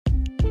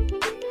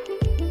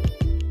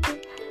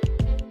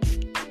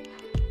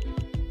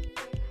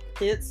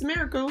It's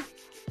Miracle.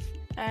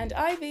 And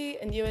Ivy,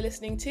 and you are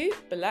listening to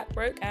Black,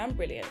 Broke and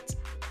Brilliant.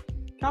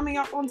 Coming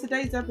up on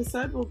today's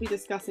episode, we'll be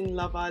discussing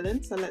Love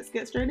Island, so let's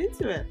get straight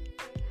into it.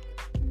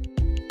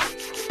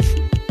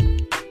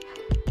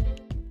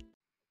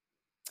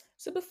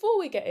 So before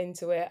we get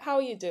into it, how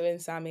are you doing,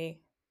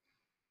 Sammy?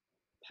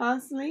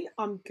 Personally,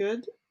 I'm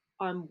good.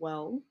 I'm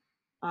well.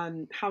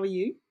 How are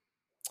you?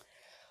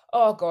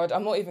 Oh God,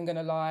 I'm not even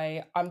gonna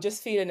lie. I'm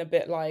just feeling a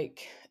bit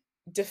like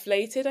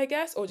deflated, I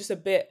guess, or just a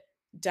bit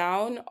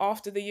down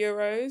after the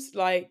Euros.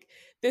 Like,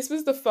 this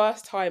was the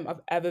first time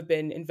I've ever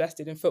been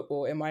invested in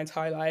football in my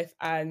entire life.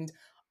 And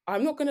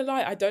I'm not gonna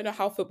lie, I don't know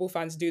how football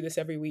fans do this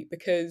every week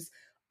because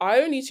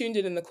I only tuned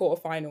in the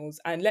quarterfinals.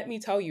 And let me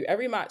tell you,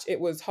 every match it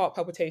was heart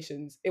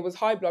palpitations, it was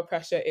high blood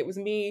pressure, it was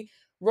me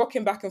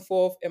rocking back and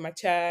forth in my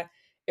chair.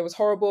 It was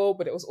horrible,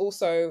 but it was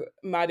also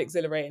mad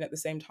exhilarating at the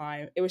same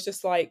time. It was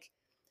just like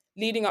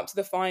leading up to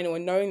the final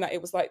and knowing that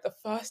it was like the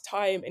first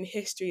time in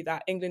history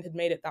that England had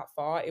made it that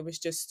far, it was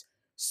just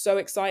so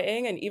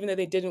exciting. And even though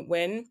they didn't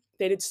win,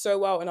 they did so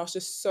well. And I was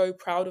just so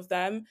proud of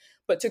them.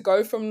 But to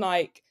go from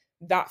like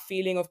that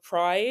feeling of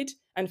pride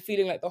and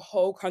feeling like the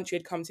whole country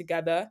had come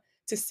together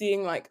to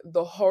seeing like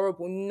the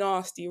horrible,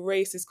 nasty,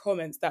 racist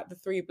comments that the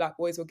three black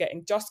boys were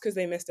getting just because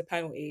they missed a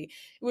penalty,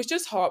 it was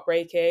just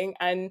heartbreaking.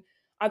 And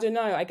I don't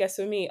know, I guess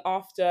for me,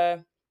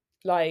 after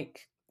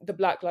like the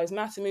Black Lives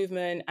Matter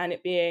movement and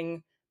it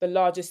being the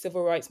largest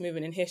civil rights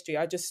movement in history,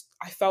 I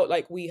felt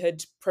like we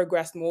had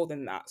progressed more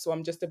than that. So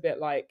I'm just a bit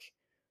like,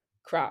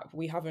 crap,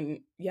 we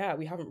haven't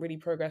really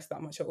progressed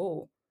that much at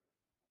all.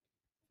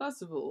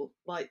 First of all,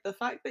 like the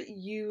fact that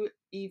you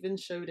even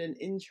showed an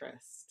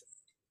interest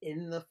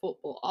in the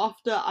football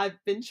after I've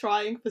been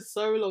trying for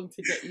so long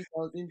to get you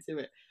guys into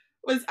it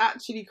was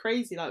actually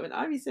crazy. Like when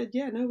Ivy said,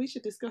 "Yeah, no, we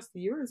should discuss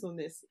the Euros on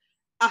this,"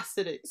 I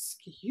said,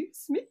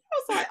 "Excuse me." I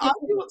was like, "I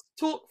want to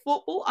talk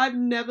football. I've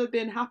never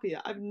been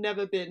happier. I've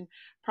never been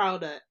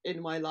prouder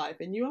in my life."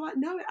 And you were like,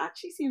 "No, it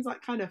actually seems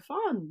like kind of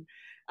fun,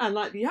 and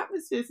like the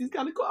atmosphere seems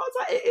kind of cool." I was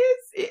like,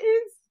 It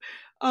is."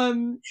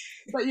 Um,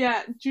 but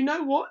yeah, do you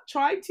know what?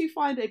 Trying to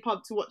find a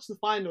pub to watch the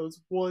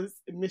finals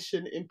was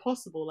mission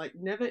impossible. Like,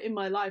 never in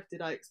my life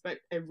did I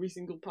expect every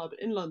single pub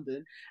in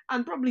London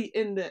and probably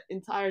in the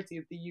entirety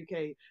of the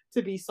UK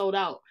to be sold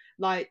out.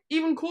 Like,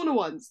 even corner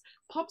ones.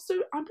 Pubs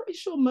don't, I'm pretty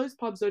sure most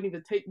pubs don't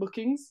even take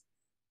bookings,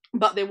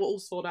 but they were all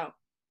sold out.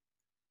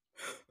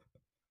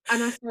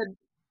 And I said,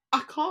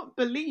 I can't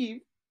believe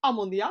I'm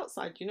on the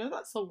outside. You know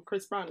that song,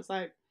 Chris Brown? It's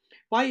like,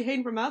 why are you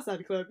hating from outside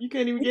the club? You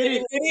can't even get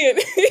in. Yeah.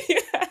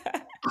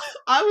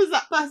 I was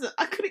that person.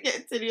 I couldn't get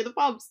into any of the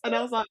pubs. And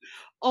I was like,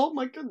 oh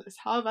my goodness,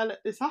 how have I let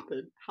this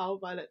happen? How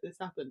have I let this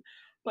happen?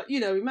 But, you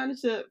know, we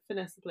managed to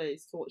finesse the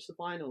place to watch the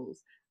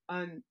finals.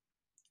 And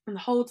the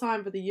whole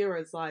time for the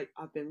Euros, like,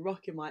 I've been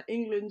rocking my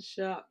England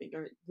shirt, I've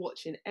been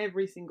watching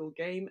every single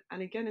game.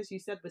 And again, as you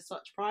said, with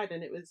such pride.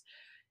 And it was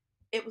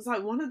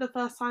like one of the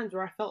first times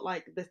where I felt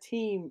like the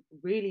team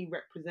really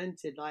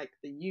represented like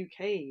the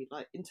UK,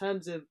 like in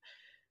terms of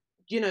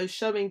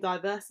showing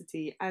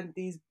diversity. And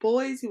these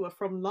boys who were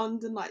from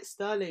London, like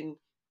Sterling,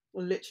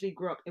 literally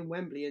grew up in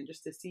Wembley, and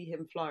just to see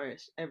him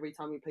flourish every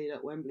time we played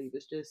at Wembley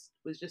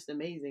was just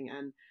amazing.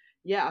 And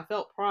yeah, I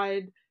felt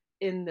pride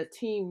in the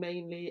team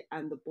mainly,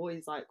 and the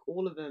boys, like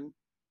all of them.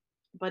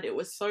 But it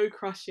was so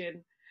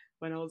crushing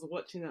when I was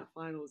watching that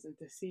finals, and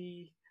to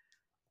see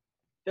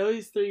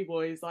those three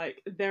boys,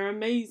 like they're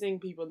amazing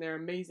people, they're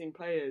amazing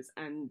players.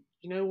 And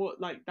you know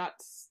what, like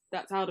that's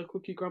how the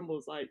cookie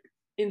crumbles. Like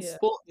in Yeah.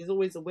 sport there's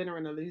always a winner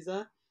and a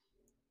loser.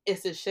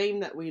 It's a shame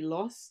that we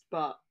lost,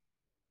 but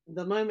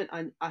the moment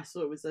I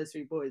saw it was those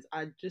three boys,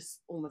 I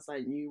just almost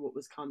like knew what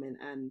was coming.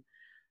 And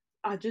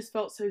I just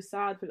felt so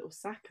sad for little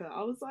Saka.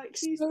 I was like,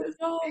 he's So just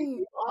a baby young.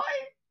 boy.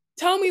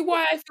 Tell me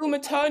why I feel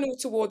maternal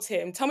towards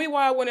him. Tell me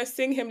why I want to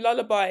sing him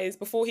lullabies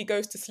before he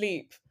goes to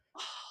sleep.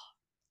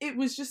 It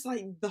was just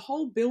like the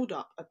whole build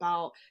up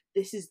about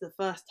this is the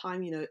first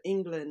time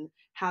England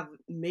have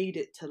made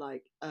it to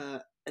like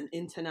an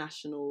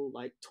international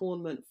like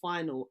tournament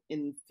final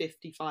in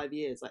 55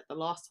 years. Like the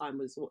last time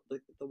was what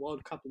the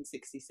World Cup in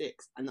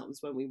 66, and that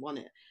was when we won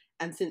it.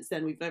 And since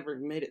then we've never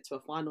even made it to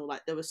a final.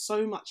 Like there was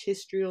so much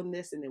history on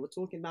this, and they were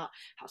talking about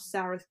how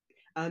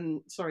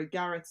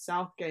Gareth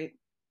Southgate,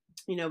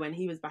 when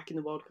he was back in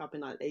the World Cup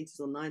in like the 80s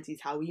or 90s,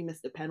 how he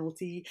missed a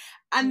penalty.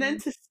 And then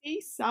to see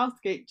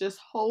Southgate just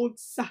hold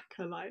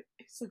Saka like,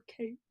 it's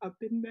okay, I've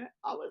been there.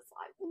 I was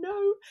like,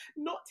 no,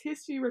 not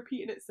history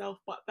repeating itself,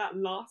 but that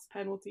last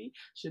penalty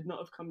should not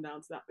have come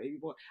down to that baby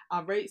boy.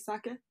 I rate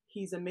Saka.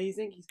 He's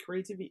amazing. He's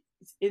creative.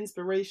 He's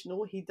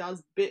inspirational. He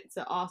does bits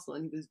at Arsenal,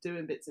 and he was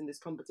doing bits in this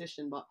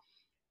competition. But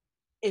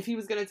if he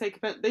was going to take a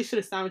penalty, they should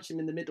have sandwiched him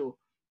in the middle.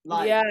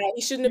 Like, Yeah,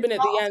 he shouldn't have been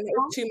at the end. It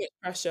was too much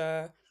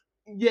pressure.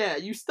 yeah,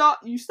 you start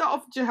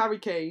off with your Harry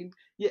Kane,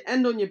 you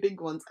end on your big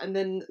ones, and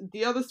then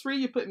the other three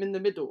you put him in the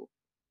middle.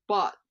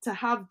 But to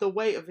have the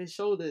weight of his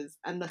shoulders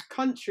and the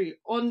country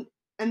on,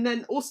 and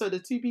then also the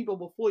two people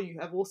before you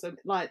have also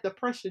like the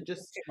pressure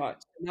just Too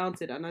much.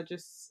 mounted. And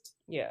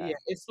Yeah. yeah,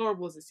 it's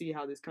horrible to see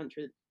how this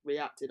country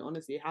reacted.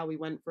 Honestly, how we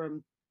went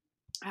from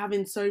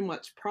having so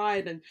much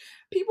pride, and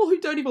people who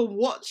don't even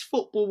watch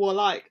football were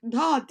like,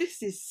 nah,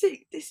 this is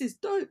sick, this is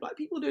dope. Like,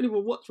 people don't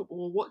even watch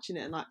football were watching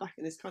it, and like, back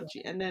in this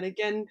country. And then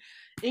again,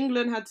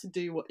 England had to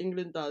do what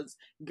England does,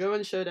 go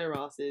and show their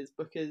asses,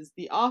 because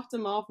the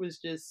aftermath was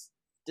just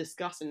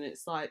disgusting.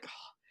 It's like,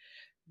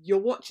 you're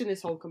watching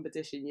this whole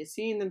competition, you're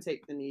seeing them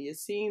take the knee, you're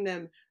seeing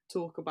them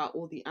talk about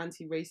all the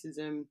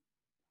anti-racism,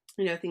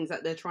 things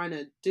that they're trying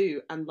to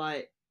do, and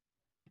like,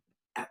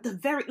 at the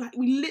very, like,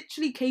 we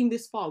literally came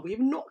this far. We have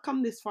not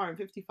come this far in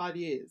 55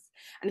 years.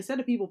 And instead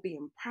of people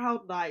being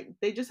proud, like,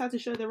 they just had to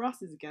show their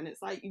asses again.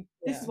 It's like,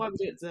 this is why we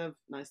don't deserve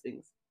nice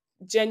things.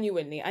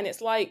 Genuinely. And it's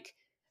like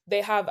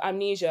they have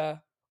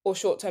amnesia or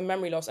short-term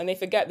memory loss, and they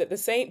forget that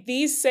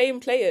these same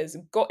players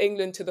got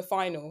England to the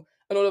final,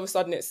 and all of a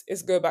sudden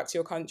it's go back to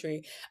your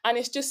country. And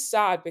it's just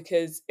sad,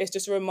 because it's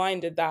just a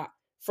reminder that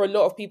for a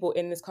lot of people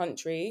in this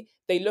country,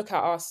 they look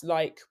at us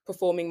like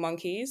performing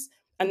monkeys,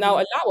 and now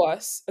allow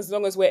us, as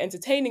long as we're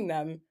entertaining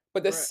them.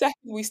 But the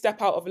second we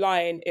step out of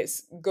line,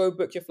 it's go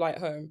book your flight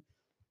home.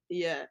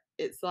 Yeah,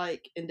 it's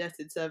like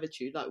indebted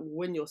servitude. Like,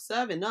 when you're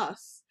serving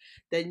us,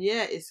 then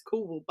yeah, it's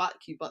cool, we'll back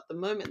you. But the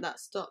moment that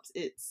stops,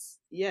 it's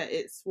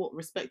what,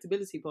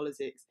 respectability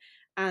politics.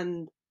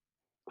 And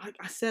like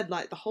I said,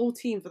 like, the whole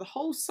team for the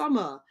whole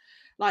summer,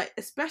 like,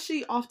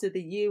 especially after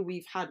the year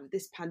we've had with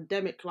this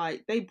pandemic,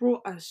 like, they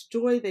brought us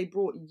joy, they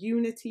brought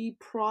unity,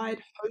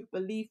 pride, hope,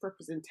 belief,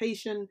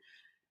 representation,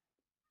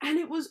 and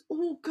it was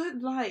all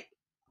good. Like,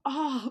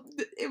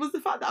 it was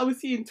the fact that I was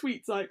seeing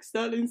tweets like,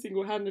 Sterling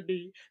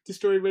single-handedly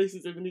destroyed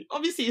racism, and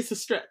obviously it's a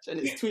stretch and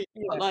it's tweets,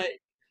 but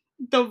like,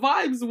 the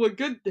vibes were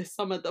good this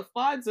summer. The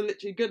vibes are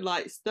literally good.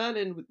 Like,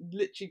 Sterling was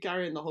literally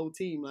carrying the whole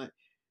team. Like,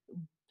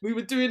 we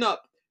were doing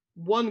up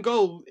one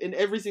goal in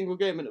every single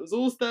game, and it was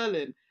all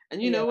Sterling. And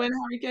when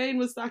Harry Kane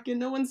was sacking,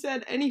 no one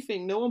said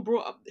anything. No one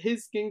brought up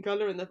his skin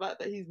color and the fact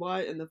that he's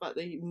white and the fact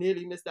that he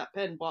nearly missed that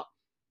pen. But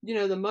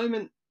the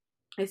moment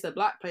it's a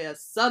black player,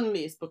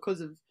 suddenly it's because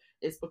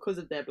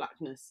of their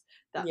blackness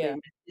that they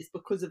miss. It's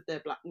because of their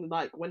black.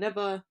 Like,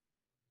 whenever,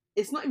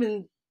 it's not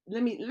even.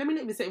 Let me not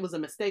even say it was a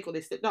mistake or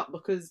they slipped up,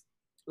 because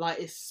like,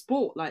 it's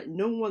sport. Like,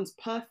 no one's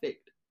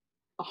perfect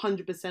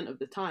 100% of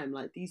the time.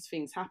 Like, these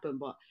things happen,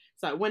 but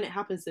it's like, when it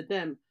happens to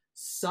them,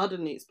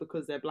 suddenly it's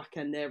because they're black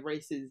and their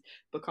races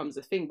becomes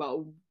a thing. But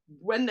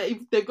when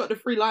they've got the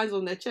 3 lines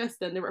on their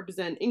chest and they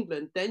represent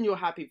England, then you're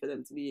happy for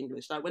them to be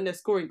English. Like, when they're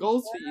scoring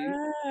goals for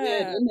you,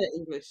 then they're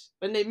English.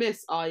 When they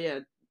miss,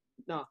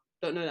 no,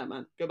 don't know that,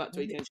 man. Go back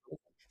to 18.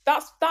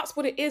 That's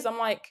what it is. I'm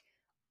like,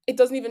 it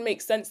doesn't even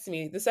make sense to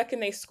me. The second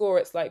they score,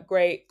 it's like,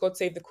 great, God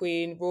save the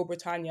Queen, Royal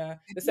Britannia.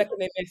 The second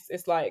they miss,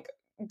 it's like,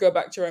 go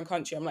back to your own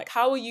country. I'm like,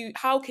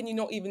 how can you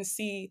not even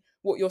see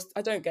what you're?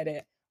 I don't get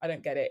it.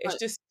 It's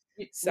just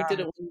sad. We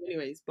didn't win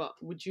anyways, but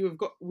would you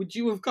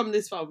have come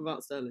this far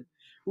without Sterling?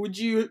 Would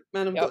you,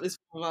 man, have got this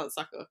far without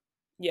Saka?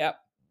 Yeah.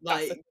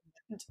 Like,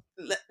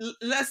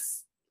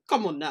 let's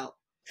come on now.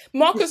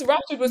 Marcus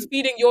Rashford was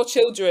feeding your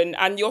children,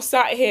 and you're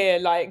sat here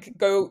like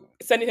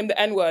sending him the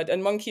N-word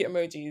and monkey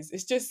emojis.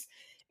 It's just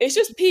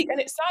peak, and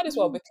it's sad as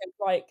well, because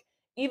like,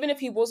 even if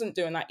he wasn't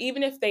doing that,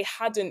 even if they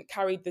hadn't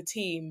carried the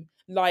team,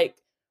 like,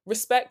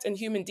 respect and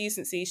human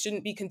decency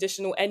shouldn't be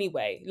conditional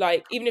anyway.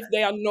 Like, even if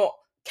they are not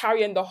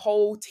carrying the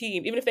whole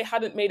team, even if they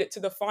hadn't made it to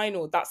the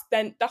final, that's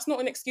not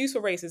an excuse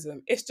for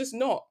racism. It's just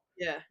not.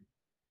 Yeah.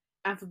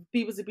 And for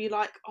people to be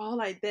like, oh,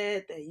 like,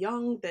 they're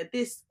young, they're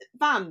this,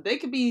 fam, they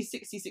could be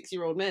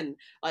 66-year-old men.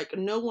 Like,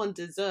 no one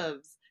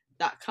deserves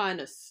that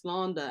kind of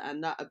slander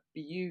and that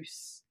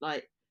abuse.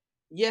 Like,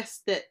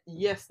 yes,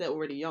 they're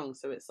already young,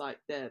 so it's like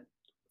they're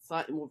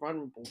slightly more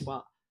vulnerable,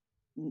 but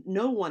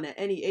no one at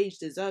any age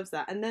deserves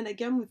that. And then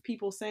again, with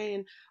people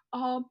saying,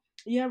 oh,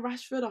 yeah,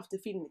 Rashford after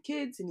feeding the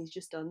kids and he's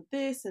just done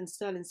this, and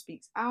Sterling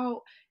speaks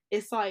out,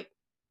 it's like,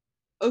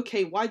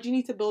 okay, why do you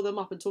need to build them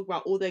up and talk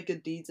about all their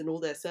good deeds and all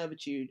their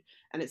servitude?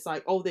 And it's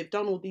like, oh, they've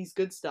done all these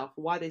good stuff,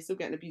 why are they still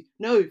getting abused?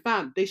 No,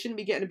 fam, they shouldn't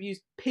be getting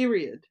abused,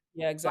 period.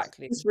 Yeah,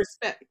 exactly. Like, just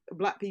respect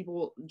black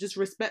people, just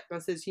respect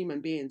us as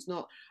human beings,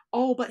 not,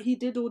 oh, but he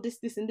did all this,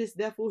 and this,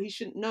 therefore he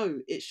shouldn't. No,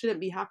 it shouldn't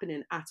be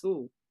happening at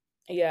all.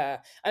 Yeah.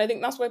 And I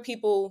think that's why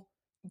people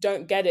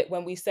don't get it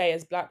when we say,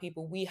 as black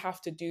people, we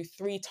have to do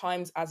 3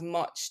 times as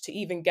much to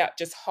even get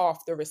just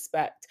half the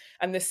respect.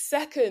 And the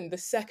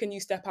second you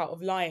step out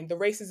of line, the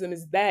racism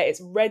is there,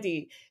 it's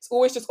ready. It's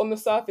always just on the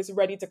surface,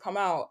 ready to come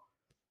out.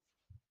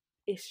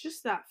 It's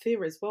just that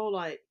fear as well.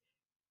 Like,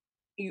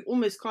 you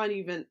almost can't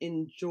even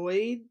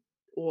enjoy,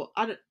 or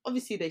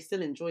obviously they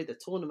still enjoy the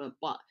tournament,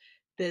 but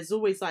there's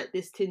always like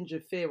this tinge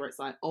of fear where it's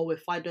like, oh,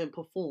 if I don't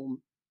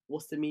perform,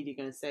 what's the media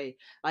going to say?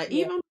 Like,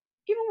 even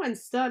when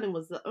Sterling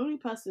was the only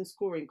person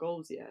scoring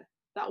goals,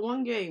 that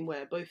one game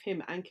where both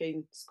him and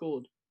Kane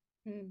scored,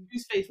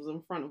 whose face was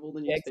in front of all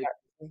the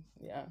newspapers?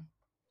 Yeah.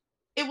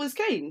 It was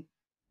Kane.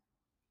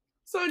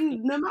 So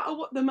no matter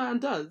what the man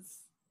does,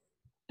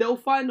 they'll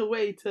find a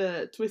way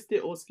to twist it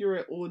or skewer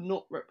it or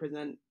not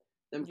represent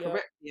them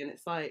correctly. And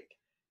it's like,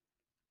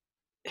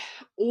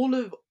 all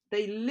of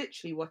they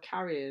literally were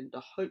carrying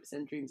the hopes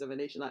and dreams of a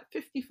nation, like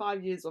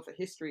 55 years of a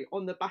history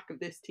on the back of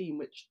this team,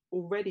 which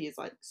already is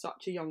like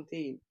such a young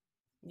team.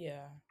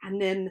 Yeah.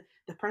 And then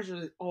the pressure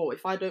is, oh,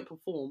 if I don't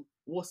perform,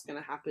 what's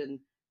going to happen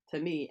to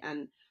me?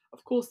 And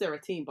of course they're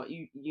a team, but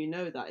you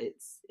know that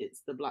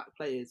it's the black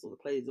players or the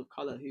players of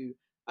color who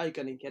are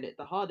going to get it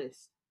the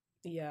hardest.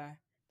 Yeah,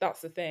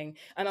 that's the thing.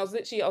 And I was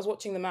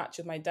watching the match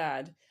with my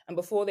dad, and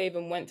before they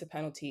even went to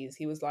penalties,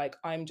 he was like,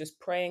 I'm just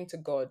praying to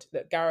God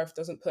that Gareth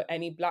doesn't put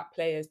any black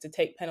players to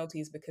take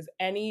penalties, because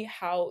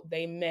anyhow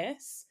they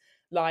miss,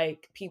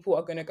 like, people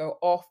are going to go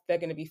off, they're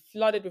going to be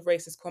flooded with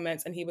racist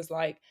comments. And he was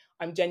like,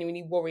 I'm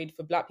genuinely worried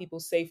for black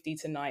people's safety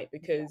tonight,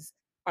 because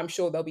I'm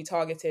sure they'll be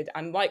targeted.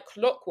 And like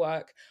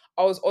clockwork,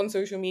 I was on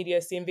social media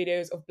seeing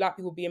videos of black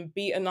people being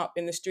beaten up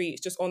in the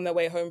streets just on their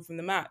way home from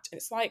the match. And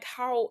it's like,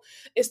 how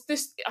it's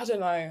this, I don't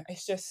know,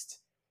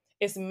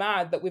 it's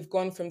mad that we've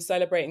gone from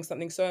celebrating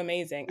something so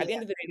amazing. At the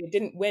end of the day, they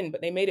didn't win, but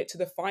they made it to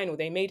the final.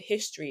 They made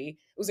history.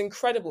 It was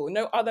incredible.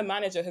 No other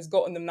manager has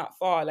gotten them that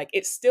far. Like,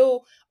 it's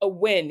still a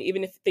win,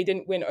 even if they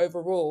didn't win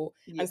overall.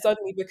 Yeah. And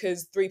suddenly,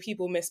 because 3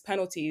 people missed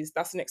penalties,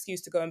 that's an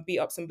excuse to go and beat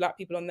up some black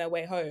people on their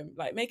way home.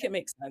 Like, make it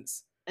make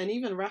sense. And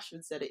even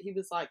Rashford said it. He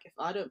was like, if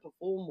I don't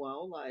perform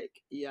well, like,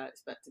 yeah, I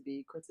expect to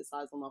be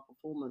criticised on my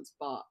performance,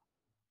 but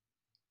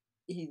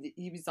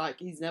he was like,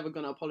 he's never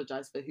going to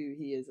apologize for who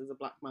he is as a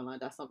black man. Like,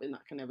 that's something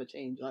that can never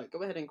change. Like,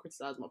 go ahead and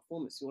criticize my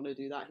performance. You want to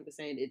do that? He was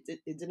saying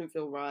it didn't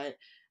feel right,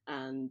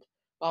 and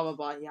blah blah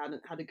blah. He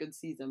hadn't had a good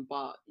season,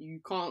 but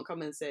you can't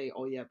come and say,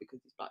 oh yeah,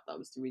 because he's black, that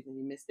was the reason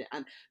he missed it.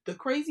 And the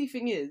crazy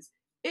thing is,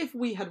 if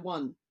we had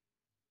won,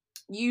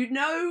 you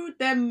know,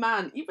 them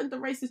man, even the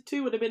racist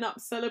too would have been up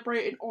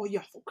celebrating. Oh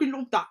yeah, fucking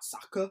love that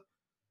Saka.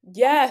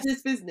 Yes.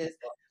 This business.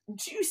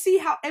 Do you see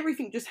how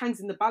everything just hangs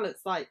in the balance?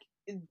 Like,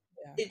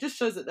 it just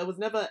shows that there was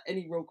never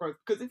any real growth.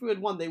 Because if we had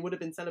won, they would have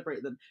been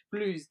celebrating them.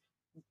 Blues,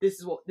 this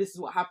is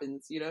what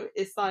happens. You know,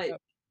 it's like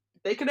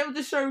they can never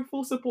just show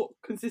full support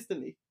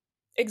consistently.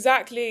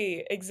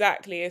 Exactly.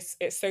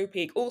 It's so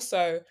peak.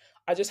 Also,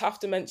 I just have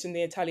to mention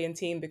the Italian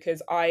team,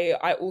 because I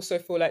also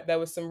feel like there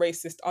was some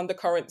racist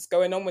undercurrents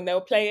going on when they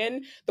were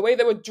playing. The way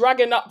they were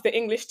dragging up the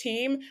English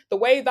team, the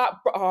way that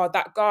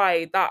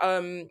guy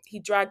that he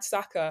dragged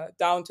Saka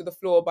down to the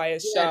floor by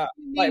his shirt.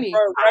 Like,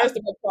 bro, where's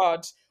the red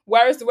card?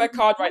 Where is the red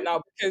card right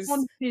now? Because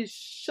on his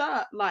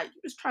shirt, like, he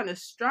was trying to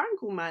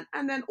strangle, man.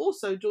 And then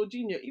also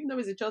Jorginho, even though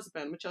he's a Chelsea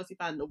fan, I'm a Chelsea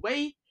fan, the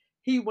way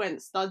he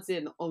went studs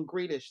in on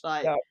Grealish,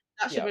 like,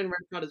 that should have been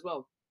red card as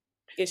well.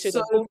 It should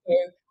have. Also,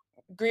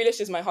 Grealish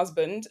is my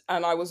husband,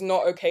 and I was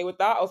not okay with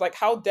that. I was like,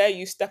 how dare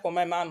you step on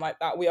my man like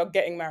that? We are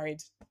getting married.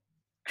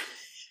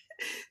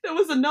 There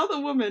was another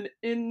woman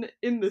in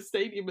the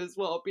stadium as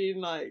well, being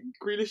like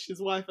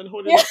Grealish's wife and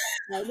holding up.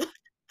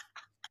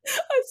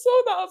 I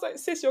saw that. I was like,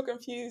 sis, you're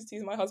confused.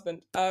 He's my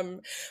husband. But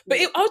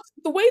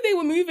the way they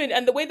were moving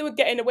and the way they were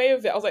getting away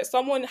with it, I was like,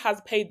 someone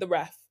has paid the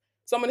ref.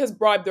 Someone has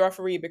bribed the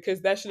referee,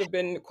 because there should have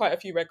been quite a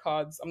few red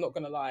cards. I'm not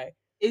going to lie.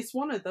 It's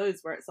one of those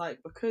where it's like,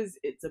 because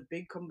it's a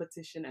big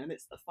competition and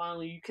it's the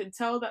final, you can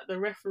tell that the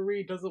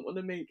referee doesn't want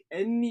to make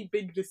any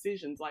big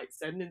decisions, like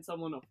sending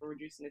someone off or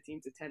reducing a team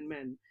to 10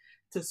 men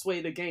to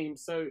sway the game.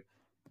 So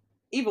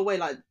either way,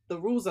 like, the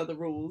rules are the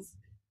rules.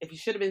 If you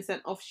should have been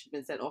sent off, should have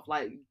been sent off.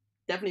 Like,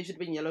 definitely should have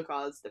been yellow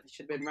cards, definitely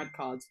should have been red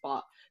cards,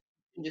 but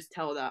you can just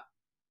tell that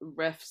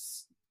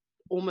refs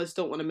almost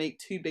don't want to make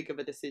too big of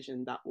a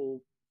decision that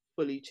will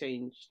fully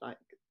change, like,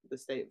 the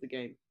state of the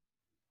game.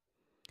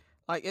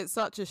 Like, it's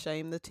such a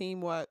shame. The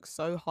team worked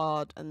so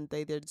hard and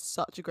they did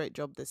such a great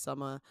job this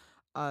summer.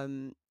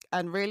 And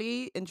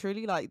really and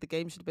truly, like, the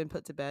game should have been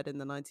put to bed in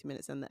the 90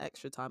 minutes and the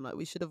extra time. Like,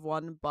 we should have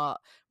won, but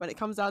when it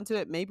comes down to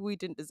it, maybe we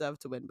didn't deserve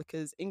to win,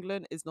 because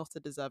England is not a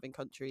deserving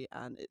country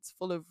and it's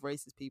full of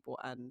racist people,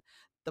 and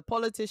the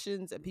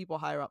politicians and people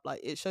higher up,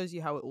 like, it shows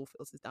you how it all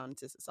filters down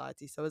into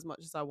society. So as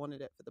much as I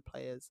wanted it for the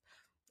players,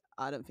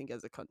 I don't think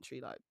as a country,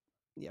 like,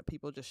 yeah,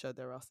 people just showed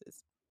their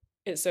asses.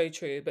 It's so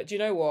true. But do you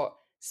know what?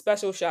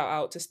 Special shout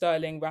out to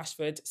Sterling,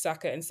 Rashford,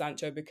 Saka, and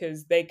Sancho,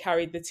 because they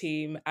carried the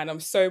team and I'm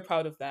so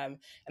proud of them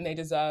and they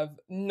deserve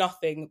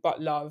nothing but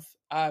love.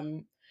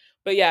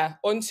 But yeah,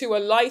 on to a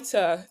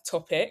lighter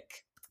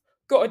topic.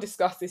 Got to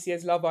discuss this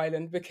year's Love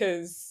Island,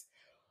 because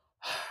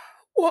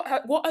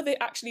what are they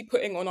actually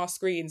putting on our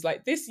screens?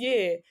 Like, this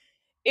year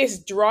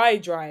is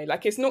dry.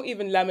 Like, it's not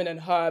even lemon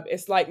and herb.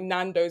 It's like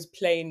Nando's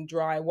plain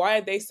dry. Why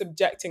are they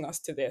subjecting us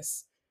to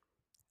this?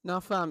 Now,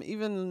 fam,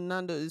 even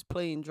Nando's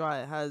plain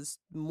dry has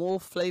more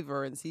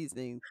flavor and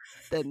seasoning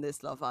than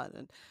this Love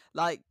Island.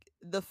 Like,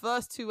 the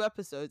first 2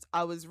 episodes,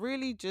 I was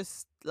really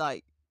just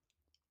like,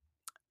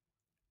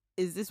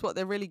 is this what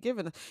they're really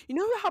giving us? You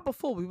know how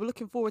before we were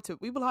looking forward to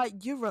it? We were like,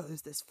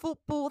 Euros, there's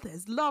football,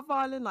 there's Love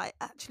Island. Like,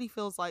 actually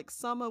feels like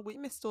summer. We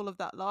missed all of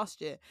that last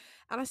year.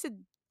 And I said,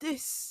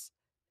 this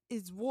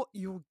is what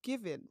you're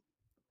giving.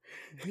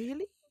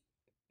 Really?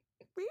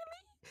 Really?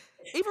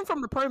 Even from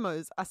the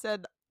promos, I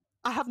said,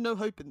 I have no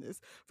hope in this.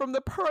 From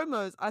the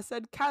promos, I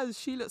said, Kaz,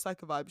 she looks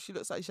like a vibe. She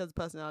looks like she has a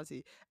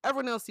personality.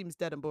 Everyone else seems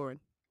dead and boring.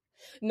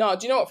 No,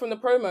 do you know what? From the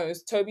promos,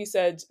 Toby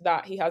said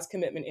that he has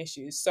commitment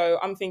issues. So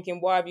I'm thinking,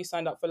 why have you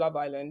signed up for Love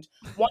Island?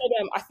 One of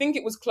them, I think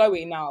it was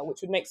Chloe now, which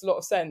would make a lot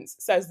of sense,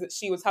 says that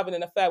she was having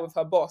an affair with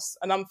her boss.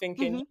 And I'm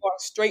thinking, Hmm. you are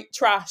straight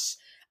trash.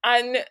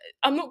 And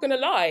I'm not going to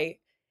lie,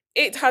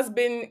 it has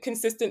been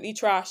consistently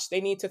trash.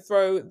 They need to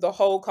throw the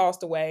whole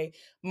cast away,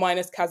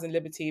 minus Kaz and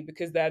Liberty,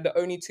 because they're the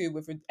only two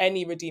with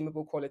any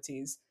redeemable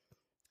qualities.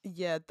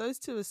 Yeah, those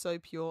two are so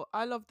pure.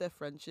 I love their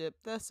friendship.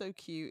 They're so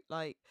cute.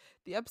 Like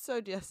the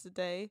episode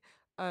yesterday,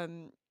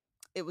 um,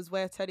 it was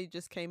where Teddy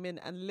just came in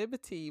and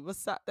Liberty was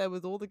sat there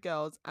with all the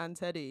girls and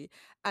Teddy,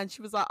 and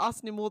she was like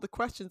asking him all the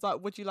questions like,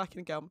 "What do you like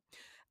in a girl?"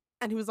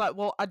 And he was like,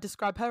 "Well, I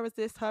describe her as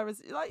this, her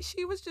as," like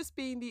she was just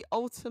being the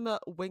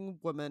ultimate wing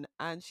woman,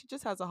 and she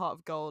just has a heart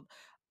of gold.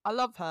 I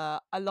love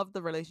her. I love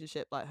the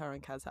relationship like her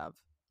and Kaz have,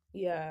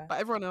 Yeah. but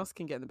everyone else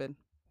can get in the bin.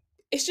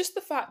 It's just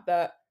the fact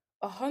that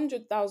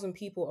 100,000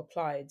 people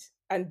applied,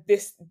 and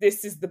this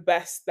is the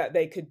best that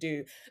they could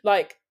do.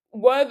 Like,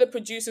 were the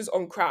producers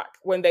on crack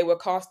when they were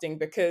casting?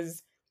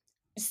 Because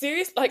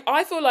serious, like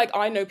I feel like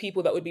I know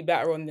people that would be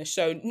better on this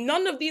show.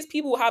 None of these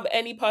people have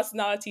any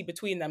personality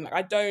between them. Like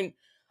I don't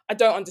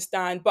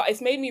understand. But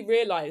it's made me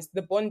realize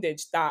the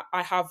bondage that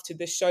I have to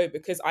this show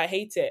because I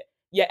hate it.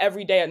 Yet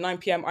every day at 9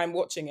 p.m. I'm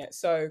watching it.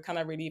 So can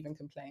I really even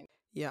complain?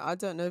 Yeah, I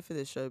don't know for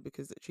this show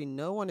because literally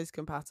no one is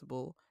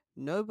compatible.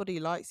 Nobody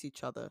likes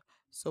each other.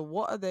 So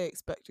what are they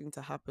expecting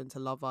to happen to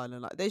Love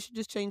Island? Like they should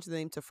just change the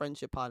name to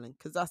Friendship Island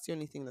because that's the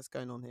only thing that's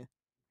going on here.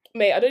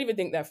 Mate, I don't even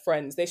think they're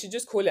friends. They should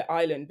just call it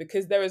Island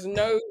because there is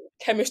no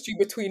chemistry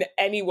between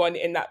anyone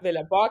in that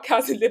villa. Bar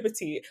Kaz and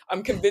Liberty,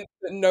 I'm convinced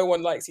that no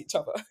one likes each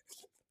other.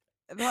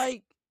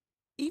 Like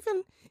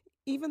even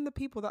even the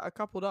people that are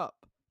coupled up,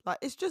 like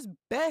it's just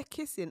bare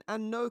kissing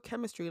and no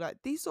chemistry. Like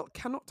these sort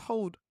cannot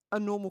hold a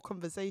normal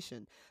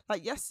conversation.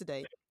 Like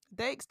yesterday,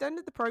 they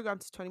extended the program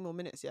to 20 more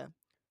minutes, yeah.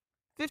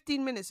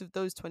 15 minutes of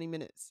those 20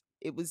 minutes,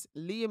 it was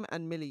Liam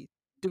and Millie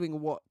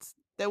doing what?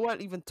 They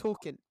weren't even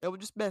talking. They were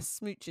just bare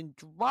smooching,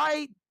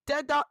 dry,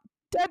 dead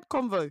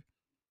convo.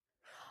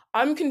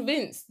 I'm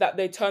convinced that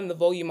they turn the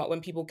volume up when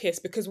people kiss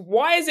because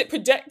why is it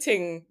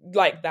projecting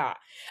like that?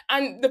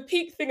 And the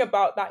peak thing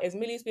about that is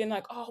Millie's being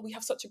like, oh, we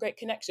have such a great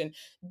connection.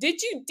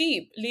 Did you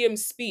deep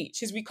Liam's speech,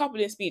 his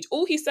recoupling speech?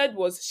 All he said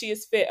was, she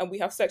is fit and we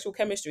have sexual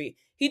chemistry.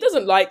 He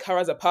doesn't like her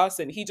as a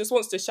person. He just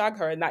wants to shag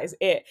her and that is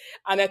it.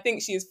 And I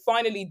think she is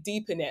finally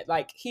deep in it.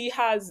 Like, he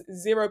has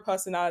zero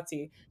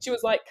personality. She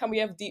was like, can we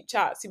have deep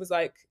chats? He was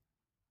like,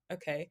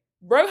 okay.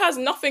 Bro has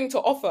nothing to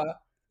offer.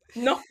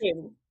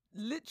 Nothing.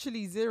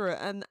 Literally zero.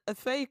 And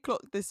Faye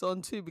clocked this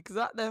on too because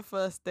at their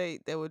first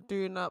date, they were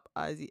doing up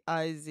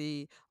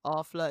Izzy,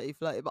 flirty,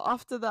 flirty. But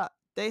after that,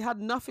 they had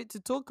nothing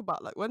to talk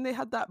about. Like when they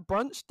had that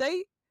brunch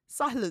date,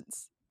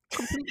 silence.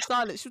 Complete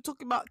silence. She was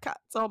talking about cats.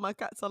 Oh, my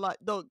cats are like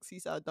dogs. He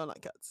said, I don't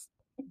like cats.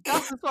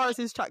 That's as far as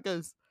his chat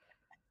goes.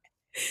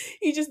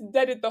 He just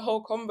deaded the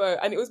whole combo.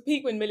 And it was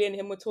peak when Millie and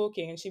him were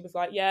talking, and she was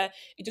like, yeah,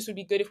 it just would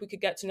be good if we could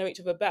get to know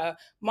each other better.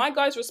 My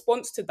guy's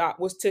response to that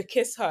was to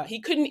kiss her. He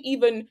couldn't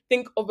even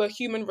think of a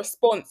human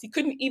response. He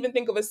couldn't even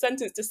think of a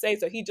sentence to say,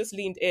 so he just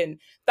leaned in.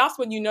 That's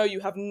when you know you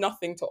have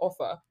nothing to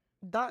offer.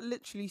 That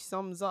literally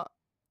sums up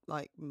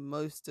like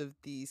most of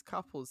these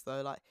couples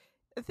though. Like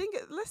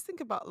let's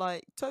think about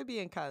like Toby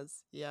and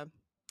Kaz, yeah.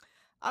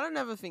 I don't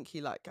ever think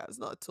he liked Kaz,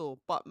 not at all.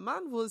 But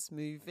man was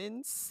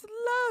moving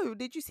slow.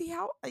 Did you see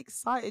how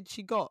excited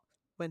she got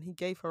when he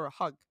gave her a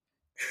hug?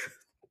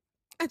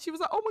 And she was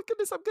like, "Oh my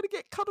goodness, I'm gonna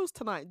get cuddles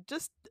tonight.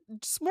 Just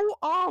small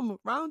arm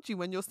round you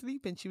when you're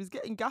sleeping." She was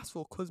getting gas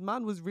for because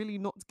man was really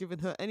not giving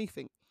her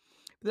anything.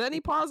 But then he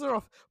piles her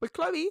off with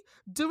Chloe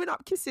doing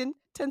up kissing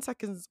 10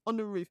 seconds on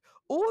the roof.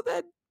 All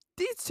their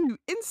these two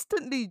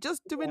instantly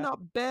just doing Yeah. up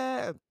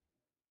bare.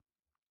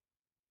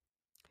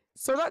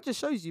 So that just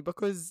shows you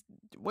because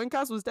when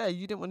Kaz was there,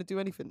 you didn't want to do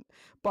anything.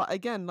 But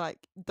again,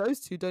 like those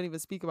two don't even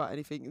speak about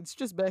anything. It's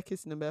just bare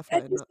kissing and bare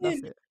fighting.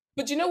 That's it.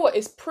 But you know what?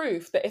 It's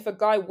proof that if a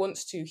guy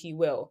wants to, he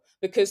will.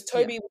 Because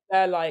Yeah. Toby was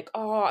there like,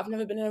 oh, I've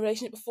never been in a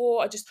relationship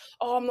before.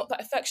 I'm not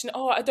that affectionate.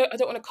 Oh, I don't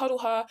want to cuddle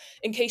her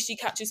in case she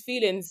catches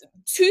feelings.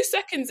 2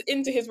 seconds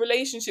into his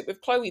relationship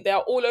with Chloe, they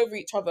are all over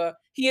each other.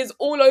 He is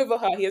all over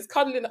her. He is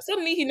cuddling.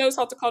 Suddenly he knows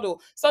how to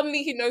cuddle.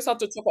 Suddenly he knows how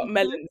to chop up Mhm.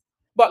 melons.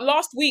 But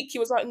last week he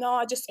was like, no,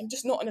 I'm just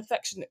not an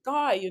affectionate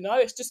guy.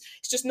 It's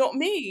just not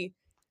me.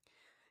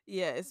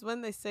 Yeah, it's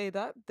when they say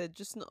that they're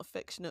just not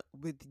affectionate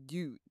with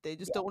you. They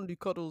just don't want to do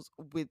cuddles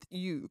with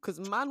you. Because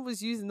man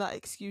was using that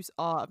excuse,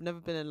 I've never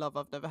been in love,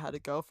 I've never had a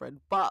girlfriend.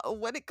 But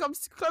when it comes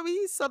to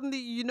Chloe, suddenly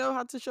you know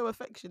how to show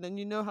affection and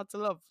you know how to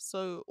love.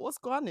 So what's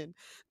going on?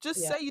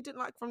 Just Yeah. say you didn't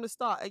like from the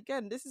start.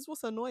 Again, this is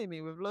what's annoying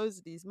me with loads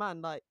of these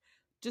man. Like,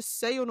 just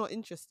say you're not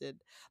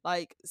interested.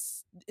 Like,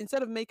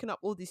 instead of making up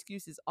all the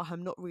excuses,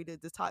 I'm not really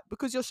the type.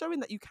 Because you're showing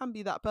that you can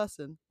be that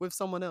person with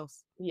someone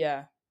else.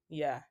 Yeah,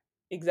 yeah,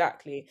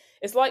 exactly.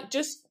 It's like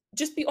just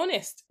be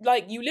honest.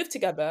 Like you live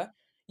together,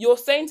 you're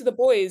saying to the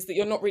boys that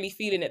you're not really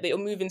feeling it, that you're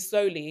moving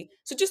slowly.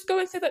 So just go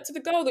and say that to the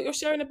girl that you're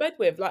sharing a bed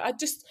with. Like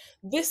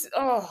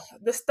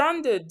the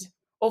standard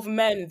of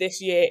men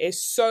this year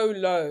is so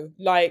low.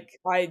 Like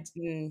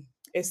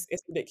It's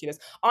ridiculous.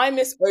 I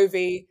miss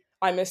Ovi.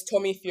 I miss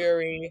Tommy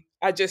Fury.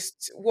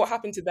 What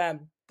happened to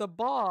them? The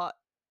bar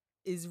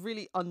is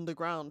really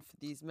underground for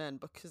these men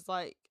because,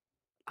 like,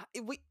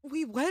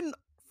 we went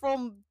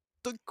from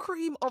the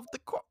cream of the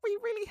crop. We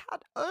really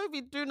had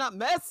Ovi doing that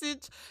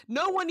message.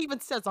 No one even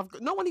says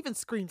no one even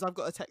screams, "I've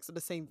got a text" on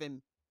the same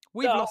Vim.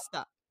 We've No, lost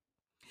that.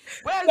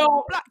 Where's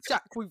no.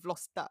 Blackjack? We've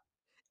lost that.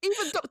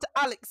 Even Dr.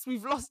 Alex,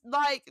 we've lost.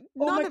 Like,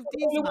 Oh my none of God,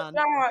 these, Oliver man.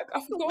 Jack. I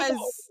forgot about Where's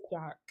Oliver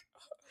Jack.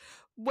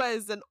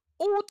 where's an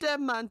all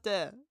them man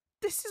there?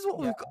 This is what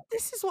Yeah. we've got.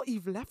 This is what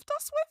you've left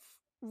us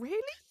with?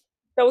 Really?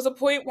 There was a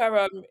point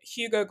where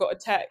Hugo got a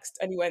text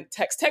and he went,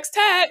 text, text,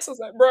 text. I was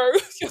like, bro,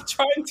 you're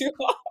trying too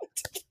hard.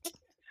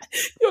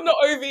 You're not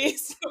Ovi.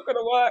 It's not going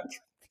to work.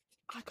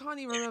 I can't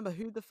even remember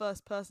who the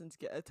first person to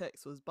get a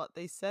text was, but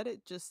they said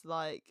it just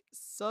like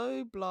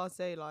so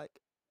blasé, like,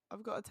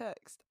 "I've got a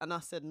text." And I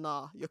said,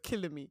 "Nah, you're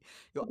killing me.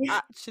 You're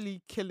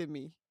actually killing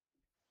me."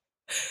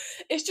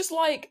 It's just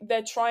like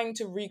they're trying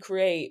to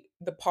recreate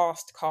the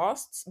past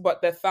casts,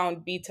 but they've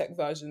found B-Tech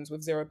versions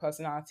with zero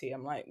personality.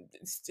 I'm like,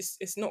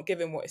 it's not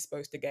giving what it's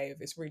supposed to give.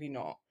 It's really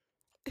not.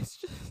 It's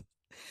just,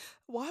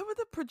 why were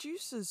the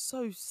producers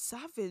so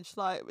savage?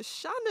 Like, with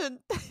Shannon,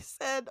 they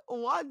said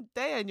 1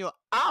 day and you're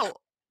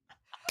out.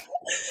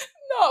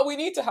 No, we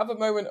need to have a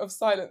moment of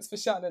silence for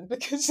Shannon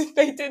because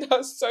they did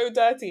her so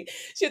dirty.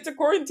 She had to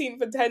quarantine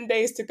for 10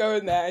 days to go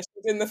in there. She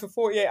was in there for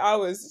 48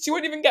 hours. She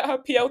wouldn't even get her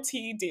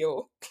PLT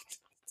deal.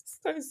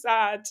 So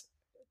sad.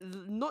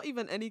 Not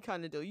even any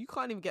kind of deal. You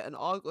can't even get an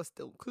Argos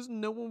deal because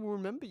no one will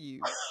remember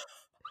you.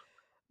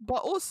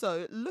 But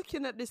also,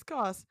 looking at this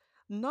cast,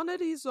 none of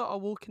these are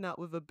walking out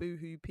with a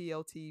Boohoo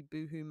PLT,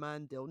 Boohoo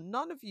Man deal.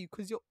 None of you,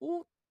 because you're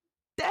all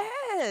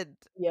dead.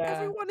 Yeah,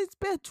 Everyone is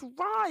bare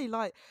dry.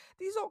 Like,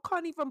 these all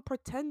can't even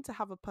pretend to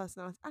have a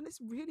personality. And it's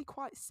really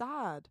quite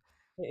sad.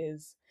 it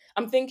is.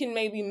 I'm thinking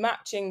maybe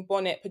matching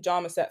bonnet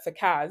pajama set for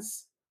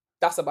Kaz.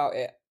 That's about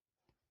it.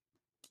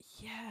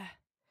 Yeah.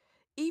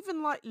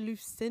 Even like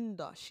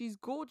Lucinda, she's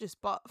gorgeous,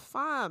 but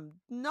fam,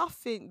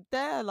 nothing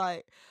there.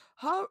 Like,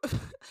 her,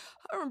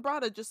 her and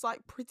Brad are just like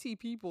pretty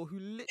people who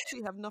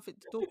literally have nothing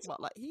to talk about.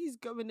 Like, he's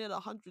going in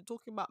 100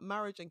 talking about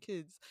marriage and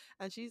kids,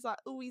 and she's like,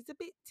 "Oh, he's a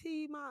bit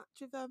too much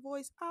with her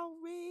voice." Oh,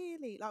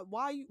 really? Like,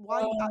 why are you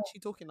actually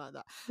talking like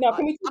that? Now, Like,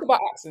 can we talk about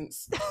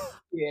accents?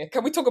 Yeah,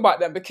 can we talk about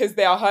them because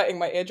they are hurting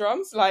my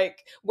eardrums? Like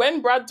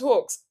when Brad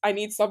talks, I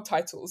need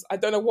subtitles. I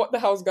don't know what the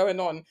hell's going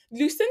on.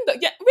 Lucinda,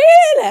 yeah,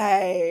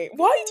 really?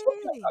 Why are you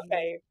talking like that,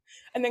 really, babe?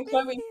 And then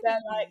Chloe's there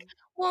like, really.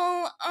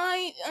 well,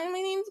 my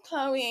name's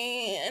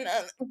Chloe, and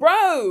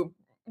bro,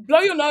 blow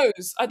your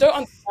nose. I don't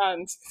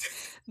understand.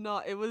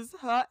 No, it was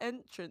her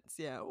entrance,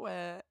 yeah,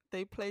 where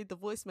they played the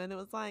voicemail. And it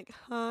was like,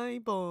 "Hi,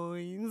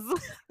 boys." And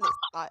it's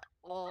like,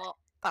 oh,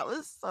 that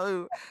was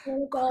so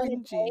Oh,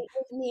 darling, cringy.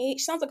 it's me.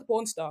 She sounds like a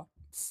porn star.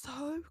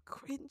 So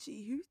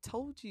cringy. Who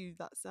told you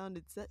that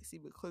sounded sexy?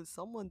 Because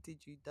someone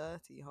did you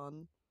dirty,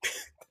 hun.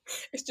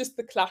 It's just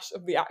the clash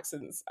of the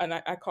accents, and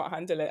I can't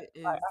handle it.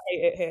 It I is.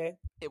 hate it here.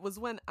 It was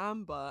when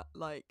Amber,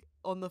 like,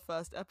 on the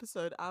first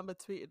episode, Amber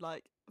tweeted,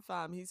 like,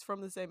 "Fam, he's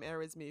from the same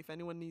area as me. If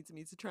anyone needs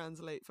me to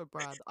translate for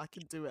Brad, I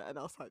can do it." And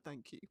I was like,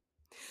 "Thank you."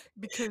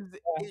 Because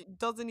Yeah. it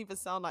doesn't even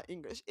sound like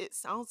English. It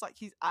sounds like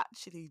he's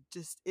actually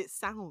just, it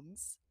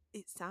sounds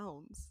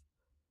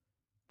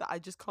that I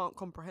just can't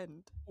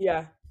comprehend.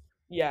 Yeah.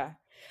 Yeah.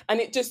 And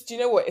it just, do you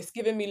know what? It's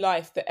given me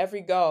life that every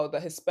girl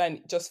that has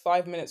spent just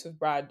 5 minutes with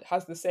Brad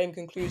has the same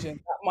conclusion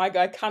that my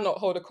guy cannot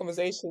hold a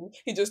conversation.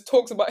 He just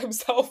talks about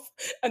himself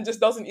and just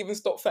doesn't even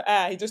stop for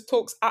air. He just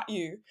talks at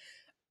you.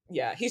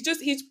 Yeah. Do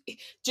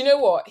you know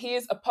what? He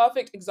is a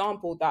perfect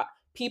example that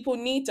people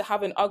need to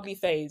have an ugly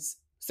phase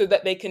so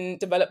that they can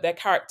develop their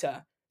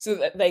character, so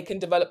that they can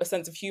develop a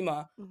sense of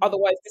humor. Mhm.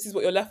 Otherwise, this is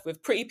what you're left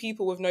with, pretty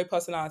people with no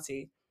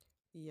personality.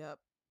 Yep.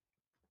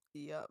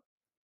 Yep.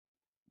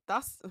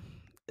 That's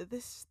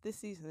this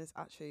season is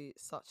actually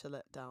such a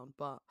letdown,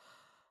 but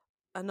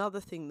another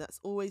thing that's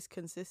always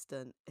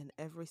consistent in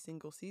every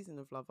single season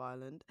of Love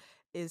Island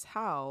is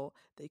how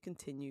they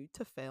continue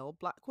to fail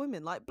black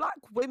women. Like, black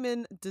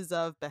women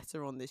deserve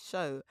better on this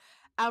show.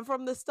 And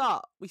from the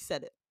start, we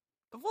said it.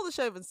 Before the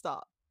show even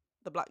start,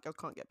 the black girl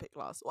can't get picked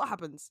last. What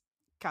happens?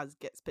 Kaz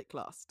gets picked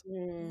last.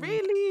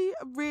 Really?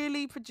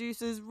 Really,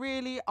 producers?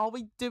 Really? Are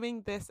we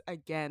doing this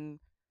again?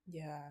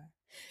 Yeah.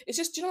 It's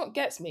just, do you know what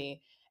gets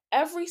me?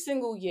 Every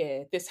single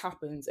year this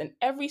happens, and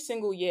every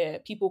single year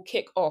people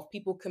kick off,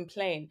 people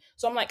complain.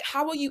 So I'm like,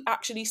 how are you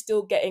actually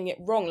still getting it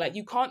wrong? Like,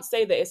 you can't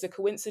say that it's a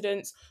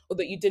coincidence or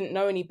that you didn't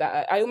know any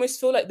better. I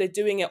almost feel like they're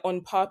doing it on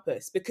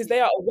purpose because they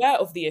Yeah. are aware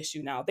of the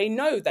issue now. They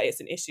know that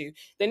it's an issue.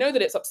 They know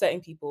that it's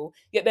upsetting people,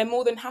 yet they're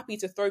more than happy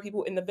to throw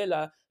people in the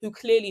villa who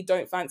clearly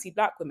don't fancy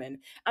black women.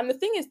 And the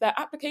thing is, their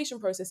application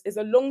process is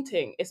a long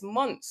thing. It's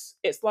months.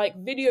 It's like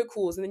video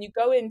calls, and then you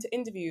go in to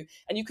interview,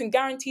 and you can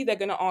guarantee they're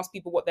going to ask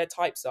people what their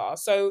types are.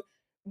 So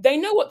they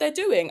know what they're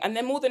doing, and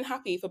they're more than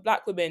happy for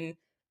black women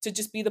to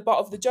just be the butt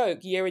of the joke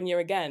year and year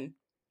again.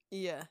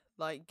 Yeah,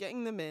 like,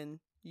 getting them in,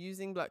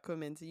 using black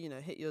women to,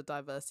 hit your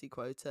diversity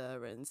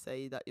quota and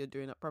say that you're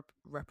doing a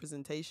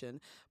representation,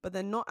 but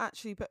they're not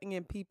actually putting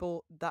in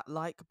people that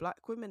like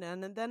black women.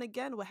 And then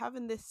again, we're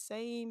having this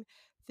same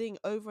thing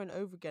over and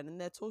over again, and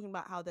they're talking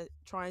about how they're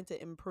trying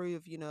to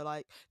improve,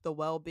 like the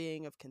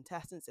well-being of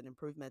contestants and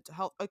improve mental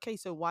health. Okay,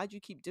 so why do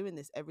you keep doing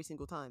this every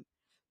single time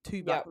to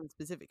Yeah. black women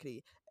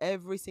specifically?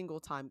 Every single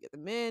time, get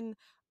them in.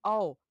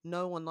 Oh,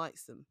 no one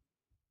likes them.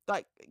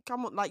 Like,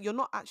 come on, like, you're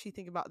not actually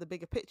thinking about the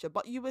bigger picture.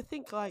 But you would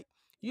think, like,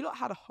 you lot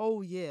had a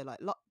whole year, like,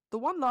 the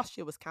one last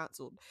year was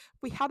cancelled.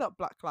 We had up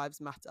Black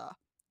Lives Matter.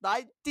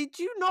 Like, did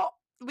you not,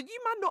 were you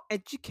man not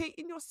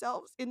educating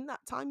yourselves in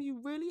that time? You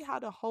really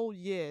had a whole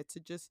year to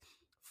just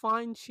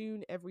fine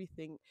tune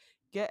everything,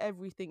 get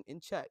everything in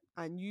check,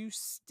 and you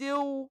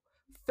still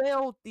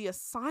failed the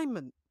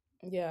assignment.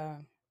 Yeah.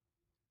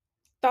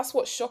 That's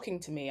what's shocking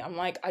to me. I'm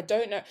like, I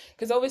don't know,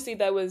 because obviously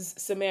there was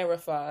Samira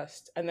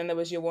first, and then there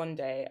was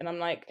Yewande, and I'm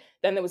like,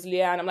 then there was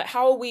Leanne. I'm like,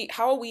 how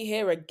are we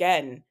here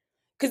again?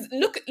 Because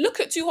look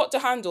at Too Hot to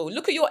Handle.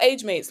 Look at your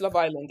age mates, Love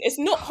Island. It's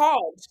not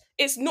hard.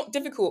 It's not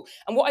difficult.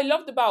 And what I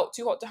loved about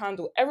Too Hot to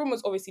Handle, everyone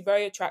was obviously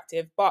very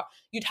attractive, but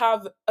you'd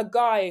have a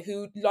guy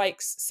who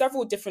likes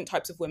several different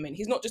types of women.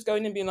 He's not just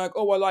going and being like,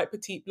 oh, I like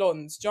petite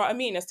blondes. Do you know what I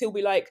mean? And still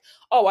be like,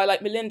 oh, I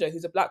like Melinda,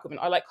 who's a black woman.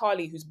 I like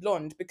Carly, who's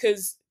blonde.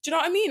 Because do you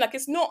know what I mean? Like,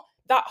 it's not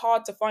that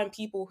hard to find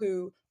people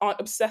who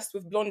aren't obsessed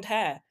with blonde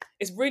hair.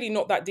 It's really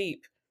not that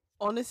deep.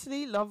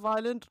 Honestly, Love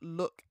Island,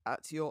 look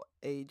at your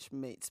age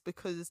mates,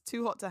 because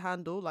Too Hot to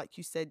Handle, like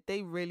you said,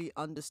 they really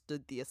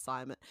understood the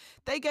assignment.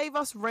 They gave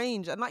us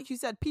range, and like you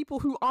said, people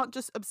who aren't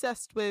just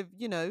obsessed with,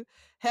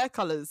 hair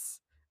colors,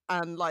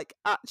 and like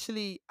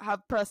actually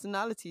have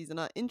personalities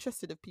and are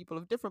interested in people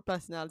of different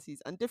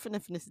personalities and different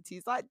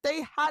ethnicities. Like,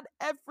 they had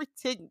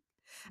everything.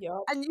 Yeah.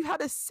 And you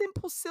had a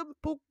simple,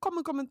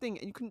 common thing,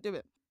 and you couldn't do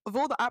it. Of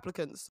all the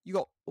applicants, you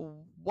got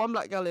one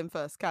black girl in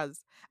first, Kaz,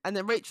 and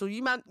then Rachel.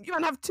 You man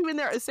have two in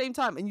there at the same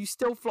time, and you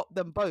still flopped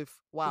them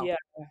both. Wow. Yeah.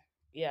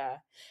 Yeah.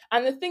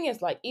 And the thing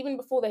is, like, even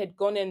before they had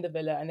gone in the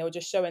villa and they were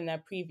just showing their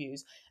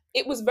previews,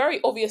 it was very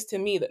obvious to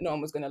me that no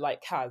one was going to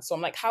like Kaz. So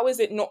I'm like, how is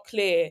it not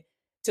clear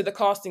to the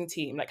casting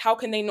team? Like, how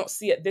can they not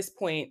see at this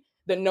point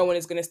that no one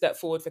is going to step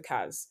forward for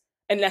Kaz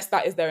unless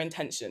that is their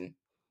intention?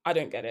 I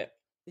don't get it.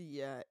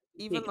 Yeah.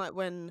 Even like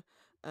when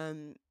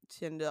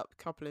she ended up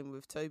coupling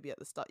with Toby at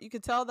the start, you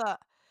could tell that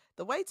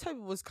the way Toby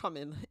was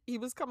coming, he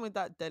was coming with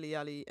that Deli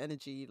Ali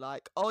energy,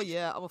 like, oh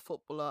yeah, I'm a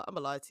footballer, I'm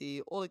a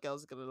lighty, all the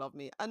girls are gonna love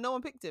me, and no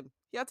one picked him.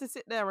 He had to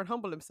sit there and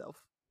humble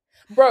himself.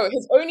 Bro,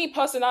 his only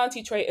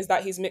personality trait is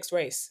that he's mixed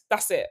race.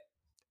 That's it.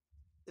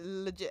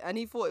 Legit. And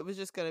he thought it was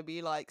just gonna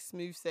be like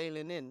smooth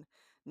sailing in.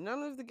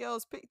 None of the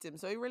girls picked him,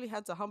 so he really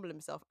had to humble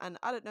himself. And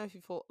I don't know if he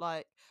thought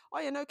like, oh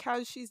yeah, no,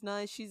 Karen, she's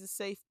nice, she's a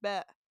safe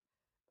bet,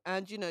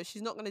 and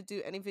she's not gonna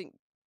do anything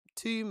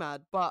too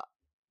mad. But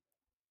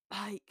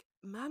like,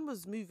 man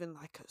was moving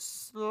like a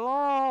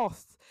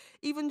sloth.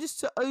 Even just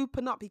to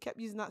open up, he kept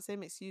using that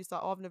same excuse, like,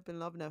 oh, I've never been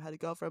in love, never had a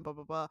girlfriend, blah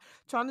blah blah,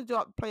 trying to do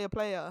up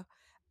player,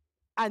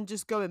 and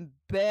just going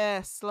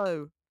bare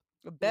slow,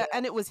 bare. Yeah.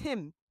 And it was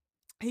him.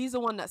 He's the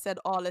one that said,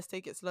 oh, let's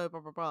take it slow, blah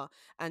blah blah.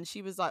 And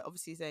she was like,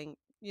 obviously saying,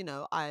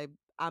 I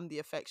am the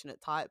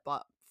affectionate type,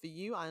 but for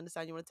you, I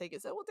understand you want to take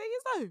it slow. Well, take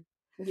it slow.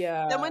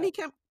 Yeah. Then when he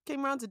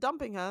came around to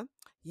dumping her,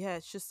 yeah,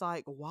 it's just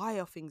like, why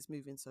are things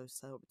moving so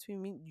slow?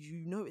 Between me,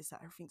 you notice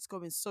that everything's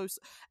going so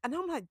slow. And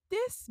I'm like,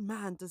 this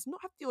man does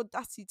not have the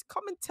audacity to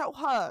come and tell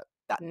her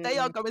that they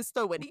are going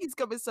slow when he's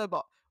going slow.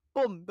 But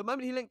boom, the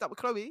moment he linked up with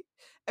Chloe,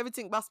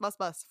 everything fast,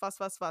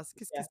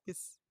 kiss, Yeah. kiss,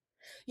 kiss.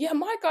 Yeah,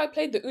 my guy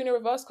played the Uno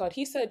reverse card.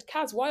 He said,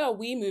 Kaz, why are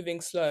we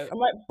moving slow? I'm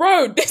like,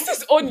 bro, this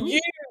is on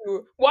you.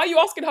 Why are you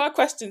asking her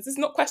questions? It's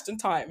not question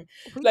time.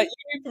 Like,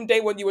 you knew from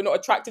day one you were not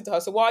attracted to her,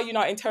 so why are you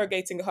not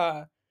interrogating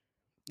her?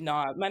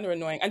 Nah, men are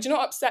annoying. And do you know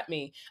what upset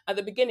me? At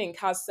the beginning,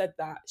 Kaz said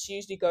that she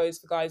usually goes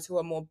for guys who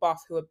are more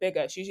buff, who are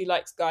bigger. She usually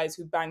likes guys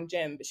who bang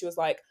gym, but she was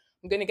like,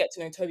 I'm going to get to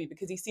know Toby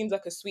because he seems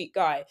like a sweet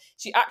guy.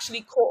 She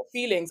actually caught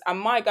feelings, and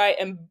my guy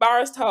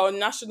embarrassed her on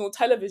national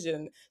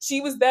television.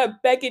 She was there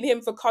begging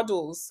him for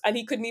cuddles, and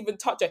he couldn't even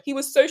touch her. He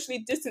was socially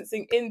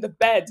distancing in the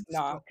bed.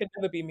 Nah, could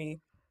never be me.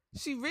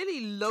 She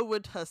really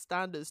lowered her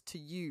standards to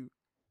you,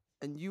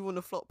 and you want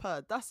to flop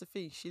her. That's the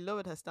thing. She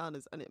lowered her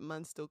standards, and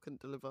man still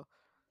couldn't deliver.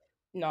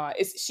 Nah,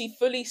 she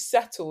fully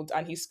settled,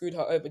 and he screwed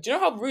her over. Do you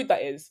know how rude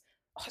that is?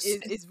 Oh,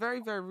 It's very,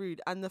 very rude.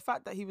 And the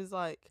fact that he was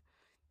like,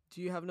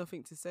 do you have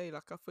nothing to say?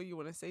 Like, I thought you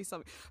want to say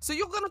something. So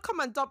you're going to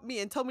come and dump me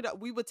and tell me that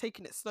we were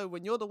taking it slow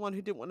when you're the one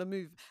who didn't want to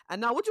move. And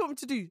now what do you want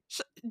me to do?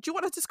 Do you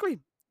want her to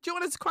scream? Do you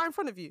want her to cry in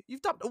front of you?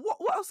 You've dumped.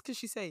 What else can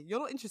she say? You're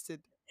not interested.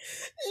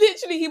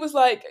 Literally, he was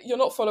like, you're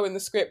not following the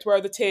script. Where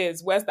are the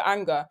tears? Where's the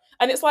anger?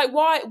 And it's like,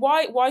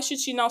 why should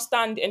she now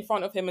stand in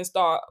front of him and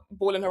start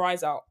bawling her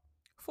eyes out?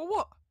 For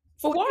what?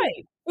 For why?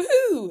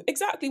 Woohoo!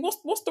 Exactly.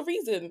 What's the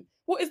reason?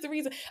 What is the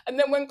reason? And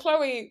then when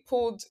Chloe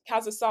pulled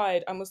Kaz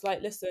aside and was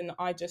like, listen,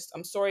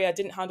 I'm sorry, I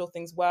didn't handle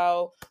things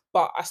well,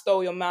 but I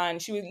stole your man.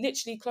 She was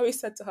literally, Chloe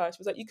said to her, she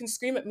was like, you can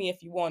scream at me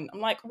if you want.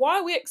 I'm like, why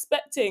are we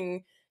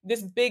expecting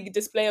this big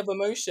display of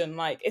emotion?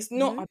 Like, it's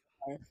not, I don't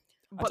know.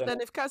 I But don't know.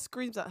 then if Kaz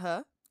screams at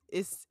her,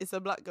 it's a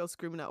black girl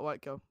screaming at a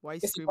white girl. Why are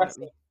you It's screaming at aggressive.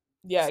 me?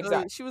 Yeah, So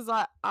exactly. she was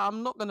like,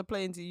 I'm not gonna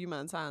play into you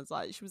man's hands.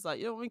 Like she was like,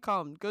 you know what,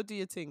 calm, go do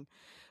your thing.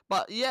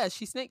 But yeah,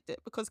 she snaked it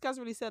because Kaz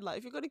really said like,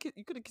 if you're gonna kiss,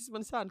 you could have kissed him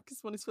on his hand,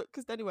 kiss him on his foot,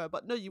 kissed anywhere.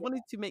 But no, you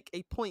wanted to make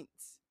a point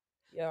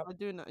Yeah. by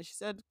doing that. And she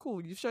said,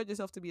 cool, you've showed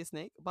yourself to be a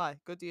snake. Bye,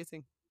 go do your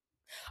thing.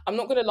 I'm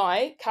not gonna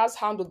lie, Kaz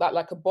handled that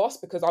like a boss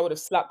because I would have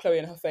slapped Chloe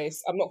in her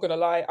face. I'm not gonna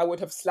lie, I would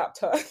have slapped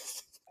her.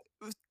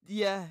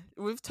 Yeah,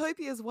 with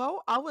Toby as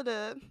well, I would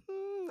have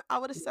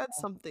said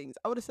some things.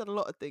 I would have said a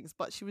lot of things,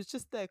 but she was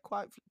just there,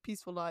 quite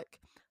peaceful. Like,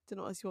 don't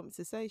know what else you want me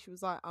to say. She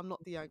was like, I'm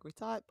not the angry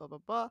type, blah blah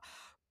blah.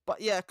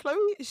 But yeah,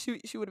 Chloe, she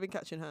would have been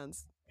catching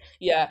hands.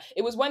 Yeah,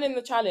 it was when in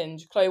the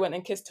challenge, Chloe went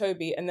and kissed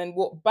Toby and then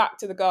walked back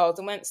to the girls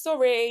and went,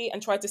 sorry,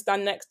 and tried to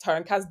stand next to her.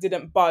 And Kaz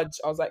didn't budge.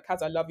 I was like,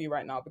 Kaz, I love you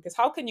right now. Because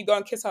how can you go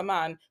and kiss her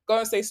man, go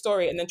and say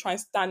sorry, and then try and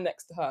stand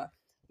next to her?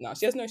 No,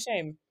 she has no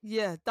shame.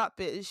 Yeah, that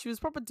bit. She was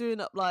probably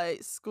doing up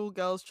like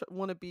schoolgirls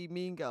want to be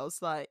mean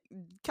girls. Like,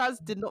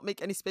 Kaz did not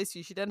make any space for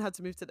you. She then had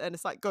to move to the end.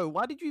 It's like, go.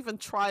 Why did you even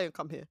try and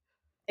come here?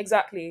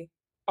 Exactly.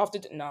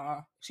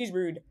 Nah, she's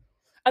rude.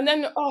 And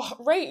then,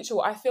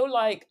 Rachel, I feel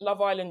like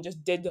Love Island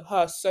just did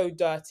her so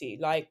dirty.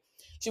 Like,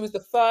 she was the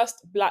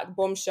first black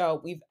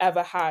bombshell we've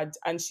ever had,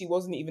 and she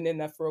wasn't even in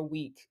there for a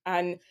week.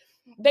 And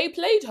they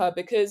played her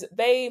because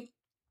they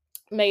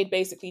made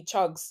basically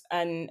Chugs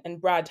and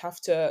Brad have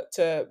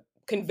to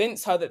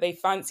convince her that they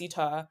fancied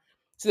her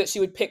so that she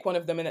would pick one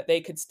of them and that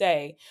they could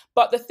stay.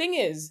 But the thing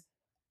is,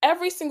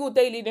 every single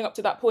day leading up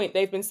to that point,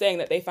 they've been saying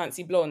that they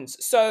fancy blondes.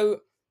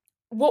 So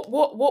what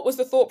was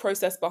the thought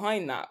process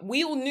behind that?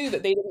 We all knew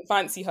that they didn't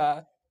fancy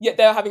her, yet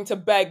they were having to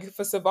beg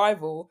for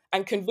survival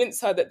and convince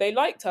her that they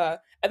liked her.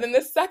 And then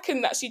the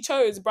second that she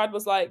chose, Brad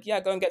was like, "Yeah,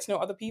 go and get to know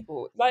other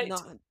people." Like,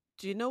 No,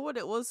 do you know what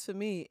it was for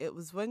me? It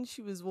was when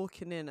she was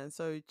walking in, and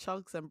so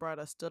Chugs and Brad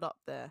are stood up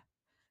there.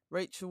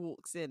 Rachel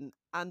walks in,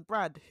 and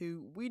Brad,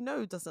 who we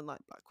know doesn't like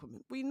black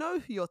women, we know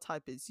who your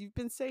type is. You've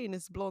been saying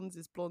it's blondes,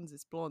 it's blondes,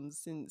 it's blondes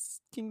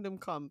since Kingdom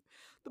Come.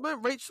 The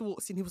moment Rachel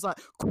walks in, he was like,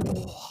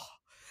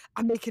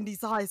 I'm making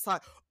these eyes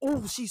like,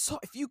 oh, she's hot.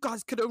 If you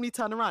guys could only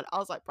turn around, I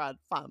was like, Brad,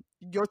 fam,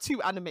 you're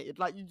too animated.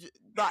 Like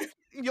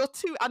you're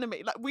too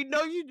animated. Like we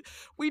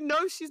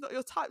know she's not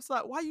your type. So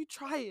like, why are you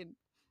trying?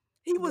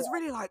 He was yeah,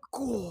 really like,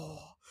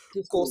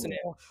 he's forcing it.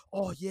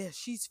 oh yeah,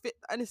 she's fit.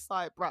 And it's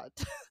like, Brad,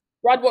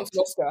 Brad wants an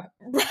Oscar.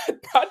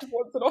 Brad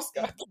wants an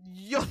Oscar.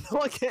 you're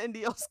not getting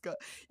the Oscar.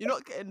 You're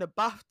not getting the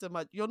BAFTA,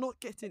 man. You're not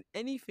getting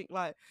anything.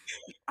 Like,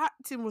 the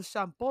acting was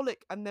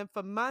shambolic. And then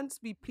for man to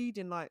be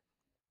pleading like,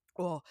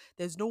 oh,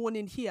 there's no one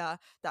in here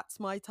that's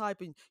my type,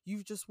 and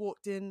you've just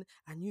walked in,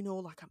 and you know,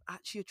 like, I'm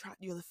actually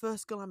attracted. You're the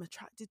first girl I'm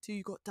attracted to.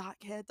 You got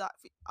dark hair, dark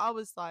feet. I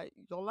was like,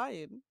 you're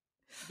lying.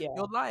 Yeah,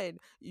 You're lying.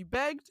 You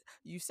begged.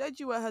 You said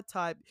you were her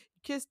type.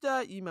 You kissed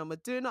her. You man were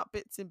doing up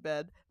bits in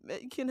bed,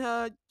 making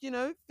her,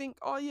 think,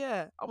 oh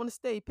yeah, I want to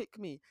stay. Pick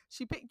me.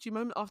 She picked you.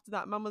 Moment after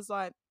that, man was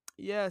like,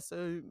 yeah,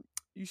 so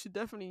you should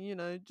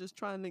definitely, just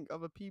try and link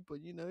other people.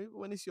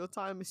 When it's your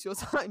time, it's your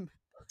time.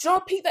 do you know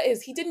how peak that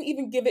is? He didn't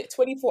even give it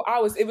 24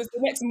 hours. It was the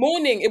next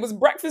morning. It was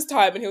breakfast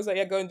time, and he was like,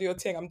 "Yeah, go and do your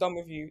thing. I'm done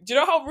with you." Do you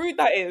know how rude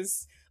that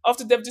is?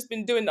 After they've just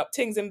been doing up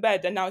things in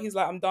bed, and now he's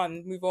like, "I'm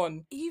done. Move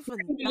on." He Even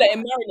didn't even let that.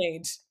 him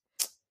marinate.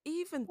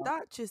 Even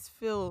that just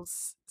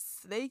feels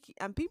snaky,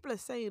 and people are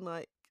saying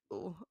like,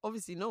 oh,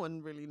 obviously no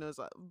one really knows,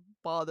 like,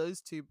 bar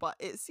those two, but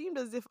it seemed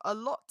as if a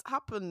lot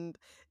happened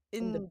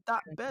In the in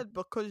that bed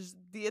because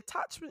the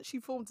attachment she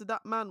formed to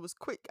that man was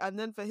quick, and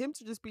then for him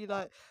to just be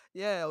like,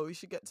 yeah, we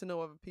should get to know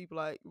other people,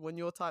 like, when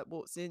your type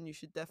walks in you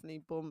should definitely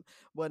boom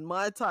when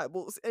my type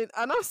walks in.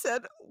 And I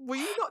said, were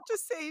you not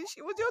just saying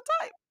she was your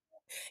type?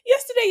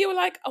 Yesterday, you were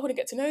like, "I want to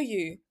get to know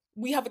you.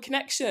 We have a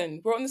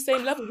connection. We're on the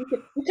same level.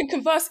 We can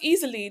converse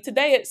easily."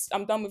 Today, it's,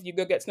 "I'm done with you.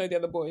 Go get to know the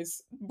other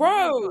boys." You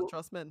really can't Bro,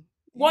 trust men.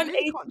 You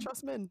really 180. can't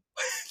trust men.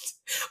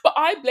 But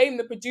I blame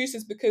the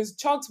producers because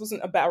Chugs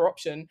wasn't a better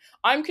option.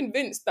 I'm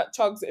convinced that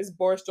Chugs is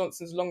Boris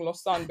Johnson's long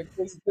lost son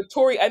because the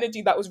Tory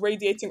energy that was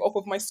radiating off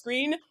of my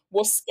screen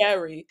was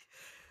scary.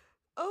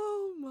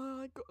 Oh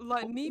my god!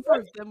 Like, neither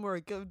of them were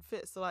a good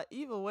fit. So like,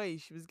 either way,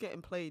 she was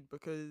getting played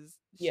because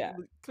Yeah,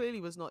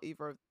 clearly was not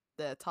either of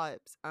their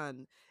types,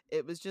 and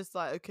it was just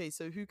like, okay,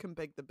 so who can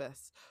beg the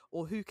best,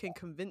 or who can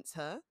convince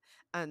her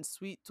and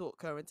sweet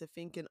talk her into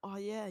thinking, oh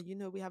yeah,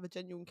 we have a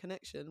genuine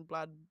connection.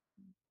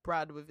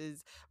 Brad with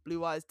his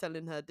blue eyes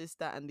telling her this,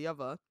 that, and the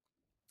other,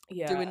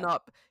 doing yeah,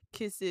 up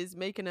kisses,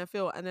 making her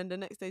feel, and then the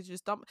next day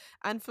just dump.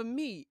 And for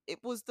me, it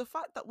was the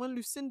fact that when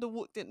Lucinda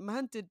walked in,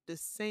 man did the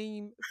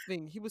same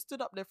thing. He was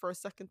stood up there for a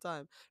second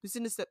time.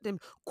 Lucinda stepped in,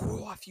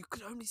 "Girl, if you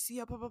could only see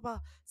her, blah blah blah,"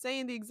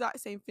 saying the exact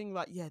same thing,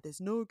 like, yeah,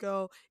 there's no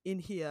girl in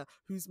here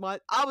who's my.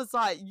 I was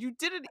like, you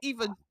didn't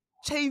even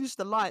change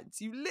the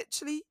lines. You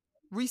literally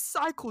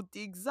recycled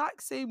the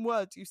exact same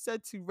words you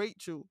said to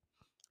Rachel.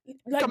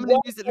 like Coming and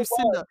word use it, for word.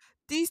 Lucinda.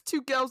 These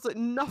two girls look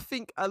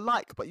nothing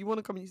alike, but you want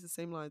to come and use the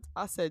same lines.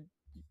 I said,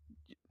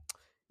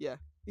 yeah,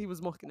 he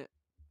was mocking it.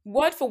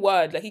 Word for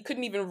word, like he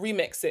couldn't even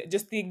remix it,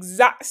 just the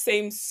exact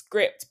same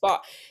script.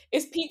 But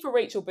it's peak for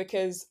Rachel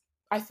because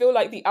I feel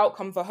like the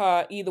outcome for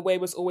her either way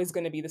was always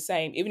going to be the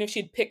same. Even if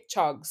she'd picked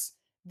Chugs,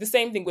 the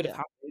same thing would have Yeah.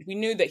 happened. We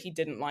knew that he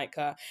didn't like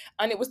her.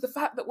 And it was the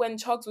fact that when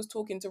Chugs was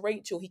talking to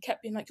Rachel, he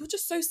kept being like, "You're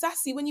just so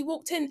sassy when you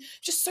walked in,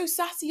 just so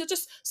sassy. You're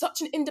just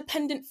such an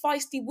independent,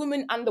 feisty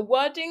woman." And the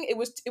wording, it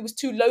was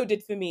too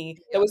loaded for me.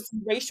 Yeah. There was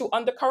some racial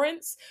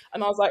undercurrents.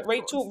 And I was like, Of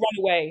Rachel, course.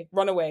 run away,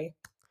 run away.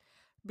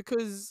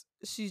 Because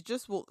she's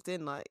just walked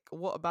in. Like,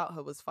 what about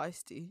her was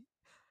feisty?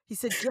 He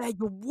said, "Yeah,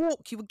 your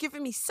walk. You were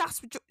giving me sass."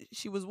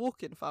 She was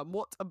walking, fam.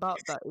 What about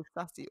that is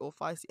sassy or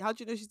feisty? How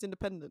do you know she's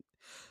independent?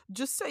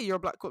 Just say you're a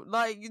black woman.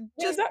 Like, Yeah,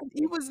 just he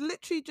exactly. was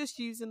literally just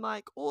using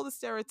like all the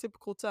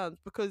stereotypical terms.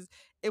 Because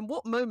in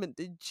what moment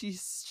did you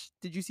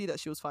see that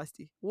she was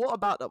feisty? What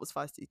about that was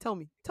feisty? Tell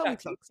me, Exactly.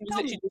 Chucks, She was tell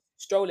literally me. just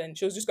strolling.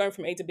 She was just going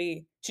from A to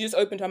B. She just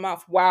opened her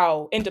mouth.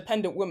 Wow,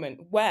 independent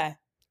woman. Where?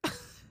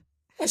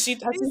 Has she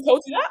These,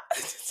 told you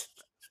that?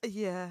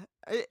 yeah,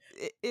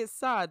 it's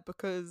sad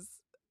because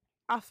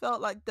I felt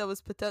like there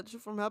was potential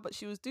from her, but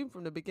she was doomed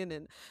from the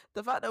beginning.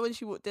 The fact that when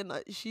she walked in,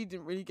 like she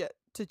didn't really get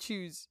to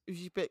choose who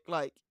she picked.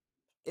 Like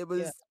it Yeah.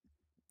 was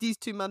these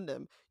two men.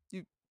 Them,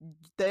 you,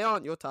 they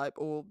aren't your type,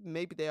 or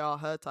maybe they are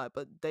her type,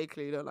 but they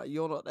clearly don't. Like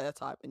you're not their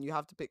type, and you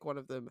have to pick one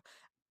of them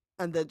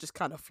and then just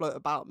kind of float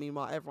about.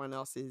 Meanwhile, everyone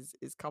else is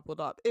coupled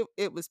up.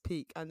 It was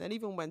peak. And then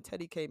even when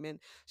Teddy came in,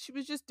 she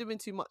was just doing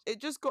too much. It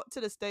just got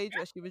to the stage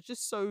where she was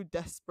just so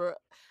desperate.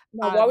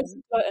 Now, why was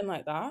And she flirting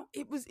like that?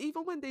 it was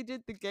even when they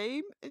did the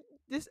game.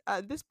 This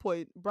at this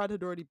point, Brad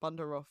had already bunned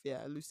her off.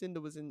 Yeah, Lucinda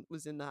was in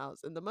the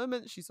house, and the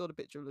moment she saw the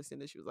picture of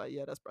Lucinda, she was like,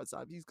 "Yeah, that's Brad's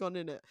side. He's gone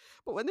in it."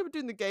 But when they were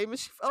doing the game, and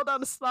she fell down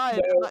the slide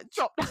and No. like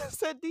dropped, and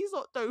said, "These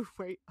lot don't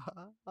rate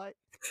her." Like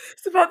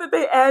It's the fact that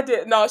they aired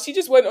it. No, she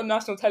just went on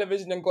national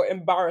television and got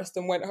embarrassed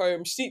and went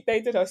home. They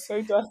did her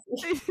so dirty.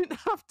 they didn't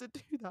have to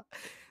do that.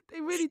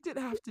 They really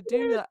didn't have to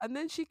do that. And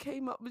then she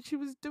came up, but she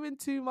was doing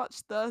too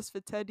much thirst for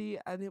Teddy,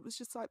 and it was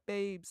just like,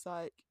 babes,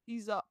 like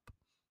ease up.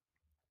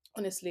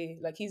 Honestly,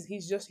 like he's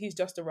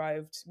just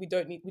arrived. We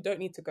don't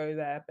need to go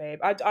there, babe.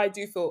 I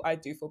do feel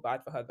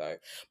bad for her though.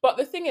 But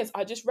the thing is,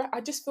 I just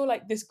feel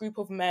like this group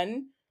of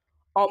men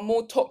are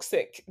more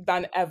toxic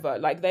than ever.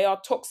 Like they are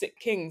toxic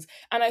kings.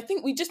 And I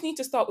think we just need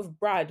to start with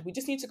Brad. We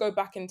just need to go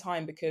back in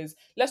time because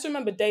let's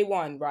remember day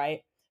one, right?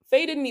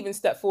 Faye didn't even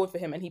step forward for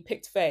him and he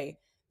picked Faye.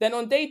 Then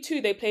on day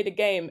two, they played a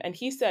game and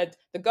he said,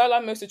 the girl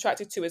I'm most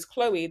attracted to is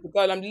Chloe. The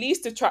girl I'm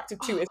least attracted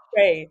to is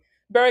Faye.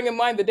 Bearing in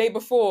mind the day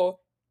before,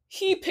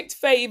 he picked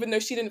Faye even though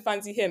she didn't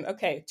fancy him.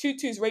 Okay,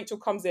 Tutu's Rachel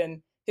comes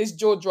in. His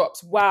jaw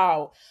drops.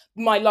 Wow,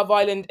 my Love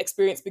Island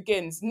experience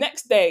begins.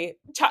 Next day,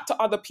 chat to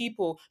other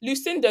people.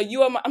 Lucinda,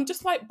 you are my. I'm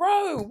just like,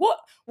 bro,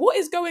 what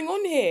is going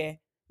on here?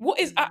 What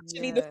is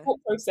actually the Yeah. thought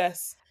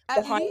process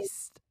at behind?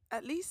 least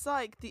at least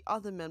like the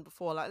other men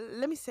before, like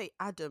let me say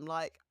Adam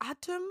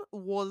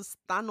was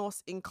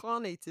Thanos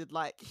incarnated.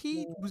 Like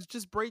he was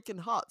just breaking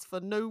hearts for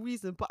no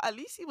reason, but at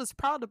least he was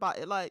proud about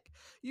it. Like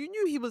you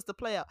knew he was the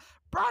player.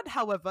 Brad,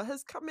 however,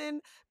 has come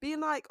in being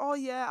like, "Oh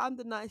yeah, I'm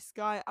the nice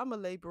guy, I'm a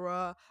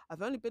laborer,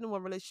 I've only been in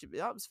one relationship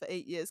that was for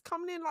 8 years,"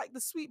 coming in like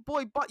the sweet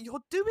boy. But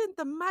you're doing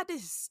the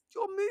maddest,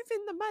 you're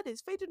moving the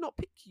maddest. They did not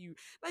pick you.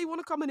 Now you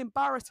want to come and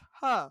embarrass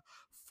her.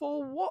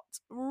 For what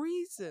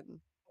reason?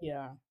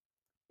 Yeah.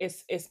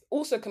 It's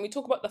also, can we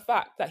talk about the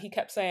fact that he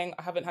kept saying,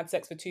 I haven't had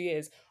sex for 2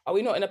 years? Are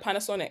we not in a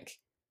Panasonic?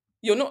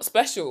 You're not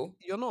special.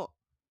 You're not.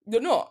 You're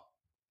not.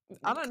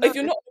 I don't know If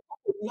you're if not,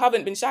 you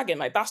haven't been shagging.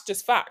 Like that's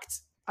just fact.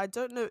 I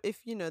don't know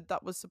if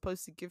that was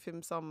supposed to give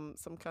him some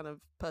kind of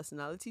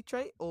personality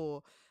trait,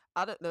 or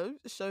I don't know,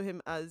 show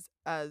him as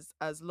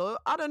low.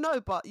 I don't know,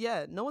 but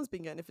yeah, no one's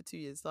been getting it for 2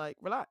 years. Like,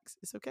 relax,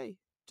 it's okay,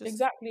 just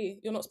Exactly.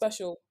 You're not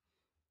special.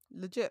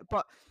 legit.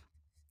 But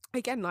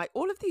again, like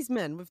all of these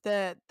men with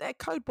their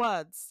code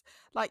words,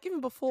 like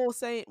even before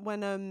saying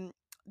when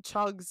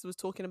Chugs was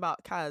talking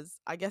about Kaz,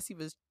 I guess he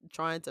was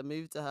trying to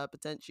move to her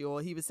potentially,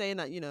 or he was saying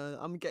that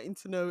I'm getting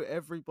to know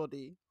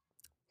everybody.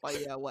 But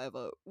yeah,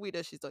 whatever. We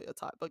know she's not your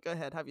type, but go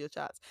ahead, have your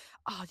chats.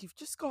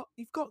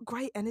 You've got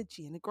great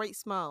energy and a great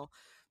smile.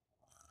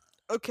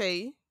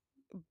 Okay,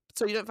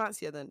 so you don't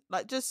fancy her then?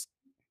 Like, just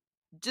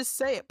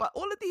say it. But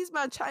all of these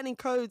man chatting in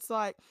codes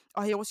like,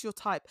 "Oh yeah, what's your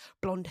type?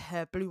 Blonde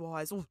hair, blue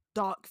eyes, or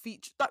dark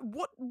features." Like,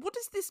 what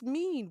does this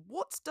mean?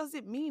 What does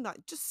it mean?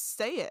 Like, just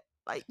say it.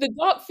 Like, The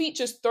dark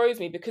features throws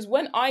me because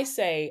when I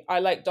say I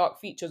like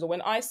dark features or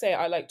when I say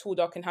I like tall,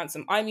 dark, and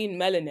handsome, I mean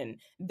melanin.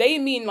 They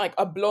mean like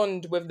a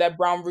blonde with their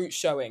brown roots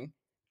showing.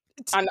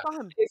 And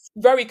fam, it's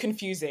very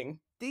confusing.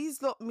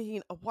 these lot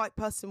mean a white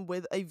person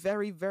with a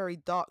very, very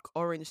dark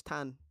orange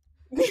tan.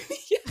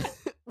 Yeah,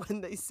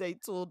 When they say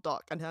tall,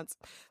 dark, and handsome,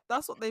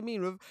 that's what they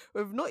mean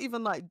with not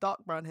even like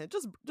dark brown hair,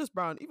 just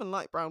brown. Even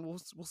light brown will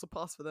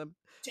surpass for them.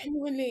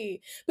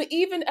 genuinely. But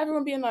even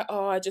everyone being like,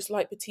 oh, I just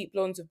like petite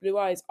blondes with blue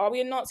eyes. Are we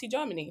in Nazi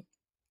Germany?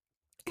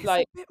 It's a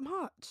Like, bit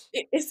much.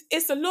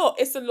 it's a lot.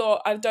 It's a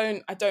lot. I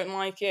don't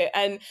like it.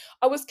 And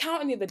I was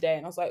counting the other day,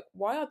 and I was like,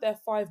 why are there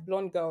 5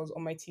 blonde girls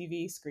on my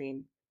TV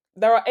screen?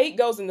 There are 8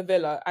 girls in the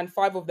villa, and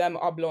 5 of them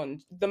are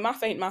blonde. The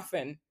math ain't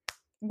mathing.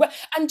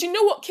 And do you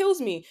know what kills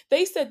me?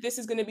 They said this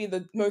is going to be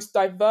the most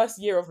diverse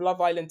year of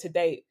Love Island to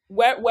date.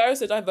 Where is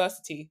the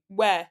diversity?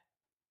 Where?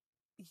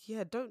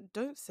 Yeah,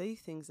 don't say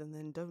things and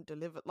then don't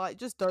deliver. Like,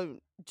 just don't.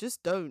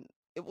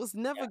 It was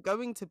never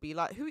going to be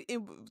like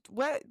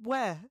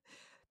where,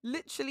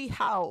 literally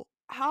how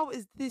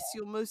is this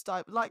your most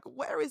like?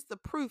 Where is the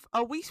proof?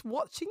 Are we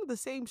watching the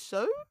same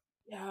show?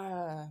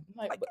 Yeah,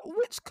 like, Like,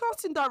 which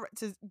casting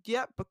directors?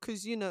 Yeah,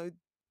 because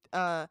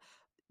uh,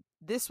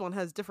 this one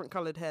has different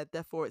colored hair,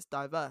 therefore it's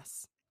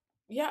diverse.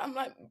 yeah, I'm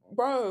like,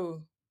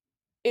 bro,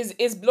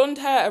 is blonde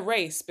hair a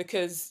race?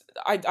 Because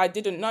I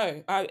didn't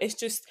know. It's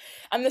just,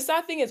 and the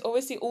sad thing is,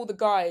 obviously, all the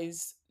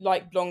guys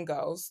like blonde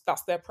girls.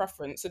 That's their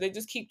preference, so they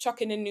just keep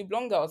chucking in new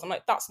blonde girls. I'm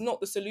like, that's not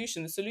the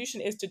solution. The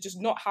solution is to just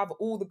not have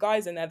all the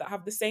guys in there that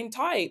have the same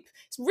type.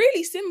 It's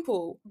really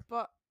simple.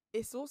 But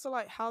it's also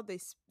like how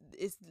it's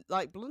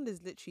like blonde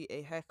is literally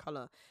a hair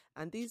color,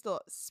 and these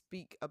lot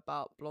speak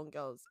about blonde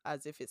girls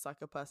as if it's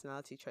like a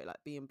personality trait, like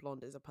being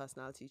blonde is a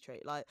personality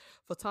trait. Like,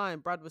 for time,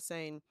 Brad was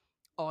saying,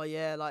 oh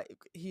yeah, like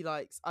he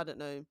likes, I don't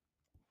know,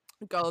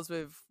 girls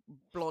with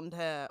blonde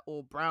hair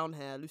or brown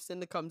hair.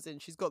 Lucinda comes in,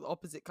 she's got the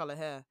opposite color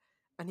hair.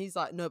 And he's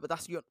like, no, but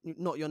that's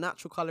not your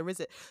natural color, is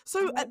it? So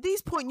I'm like, at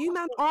this point, you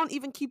man aren't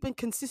even keeping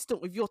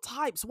consistent with your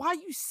types. Why are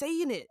you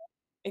saying it?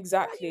 Why are you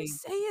exactly.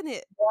 saying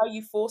it? Why are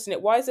you forcing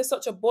it? Why is there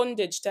such a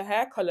bondage to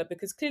hair color?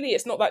 Because clearly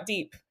it's not that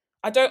deep.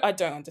 I don't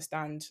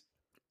understand.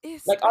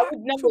 It's Like, I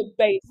would never actual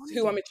base who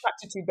I'm bondage.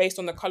 attracted to based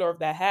on the color of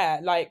their hair.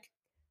 Like,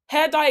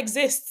 hair dye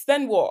exists,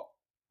 then what?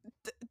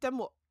 Then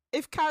what?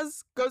 If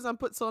Kaz goes and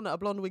puts on a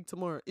blonde wig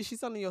tomorrow, is she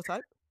suddenly your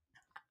type?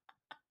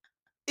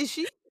 Is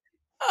she?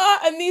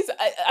 And these,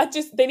 I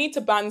just, they need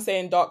to ban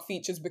saying dark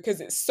features because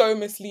it's so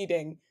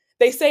misleading.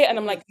 They say it, and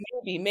It I'm like,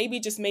 is. maybe,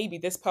 just maybe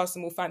this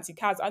person will fancy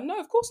Kaz. And no,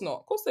 of course not.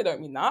 Of course they don't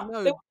mean that. They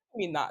No. don't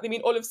mean that. They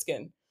mean olive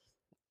skin.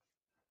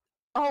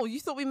 Oh, you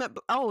thought we meant.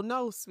 Oh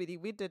no, sweetie,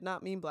 we did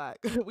not mean black.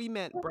 We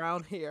meant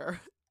brown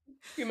hair.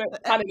 You meant The,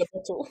 tan in a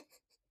bottle.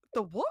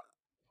 the what?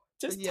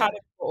 Just Yeah, tan in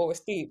a bottle. It's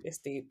deep. It's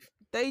deep.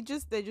 they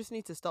just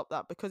need to stop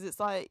that, because it's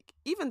like,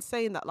 even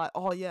saying that, like,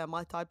 oh yeah,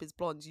 my type is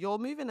blonde. You're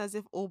moving as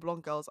if all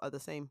blonde girls are the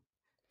same.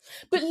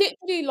 But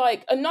literally,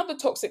 like, another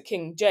toxic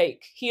king,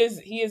 Jake, he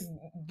is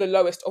the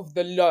lowest of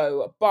the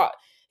low. But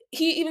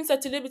he even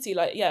said to Liberty,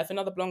 like, yeah, if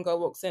another blonde girl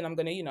walks in, I'm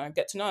gonna,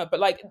 get to know her. But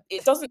like,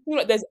 it doesn't seem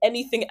like there's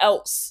anything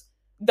else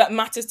that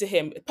matters to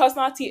him.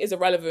 Personality is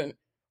irrelevant.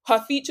 Her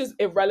features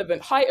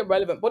irrelevant. Height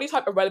irrelevant. Body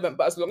type irrelevant.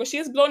 But as long as she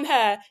has blonde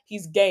hair,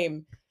 he's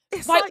game.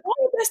 It's Like, like why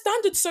are their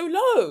standards so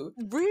low?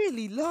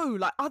 really low.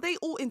 Like, are they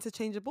all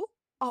interchangeable?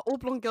 Are all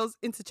blonde girls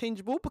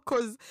interchangeable?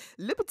 Because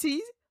Liberty,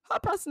 her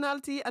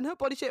personality and her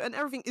body shape and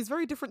everything is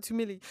very different to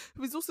Millie,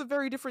 who is also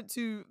very different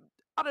to,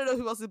 I don't know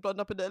who else is blonde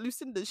up in there.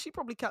 Lucinda, she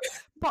probably can't.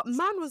 But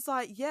man was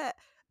like, yeah,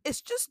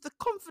 it's just the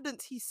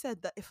confidence he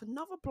said that if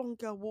another blonde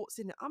girl walks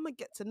in, I'm gonna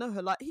get to know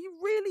her. Like, he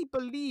really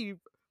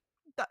believed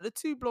that the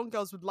two blonde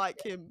girls would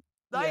like him.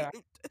 Like,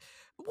 Yeah,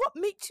 what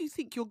makes you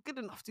think you're good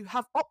enough to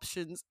have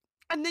options,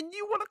 and then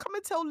you want to come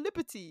and tell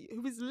Liberty,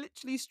 who is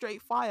literally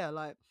straight fire,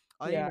 like,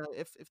 oh, yeah.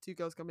 if two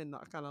girls come in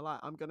that I kind of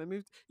like, I'm gonna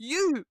move.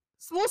 You,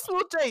 small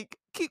Jake,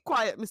 keep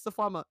quiet, Mr.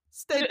 Farmer,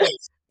 stay there.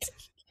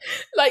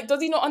 Like,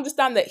 does he not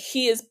understand that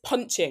he is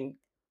punching?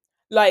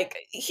 Like,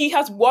 he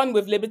has won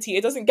with Liberty.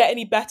 It doesn't get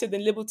any better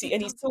than Liberty, It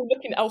and he's doesn't, still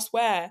looking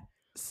elsewhere.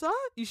 sir.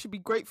 You should be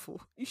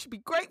grateful. You should be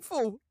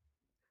grateful.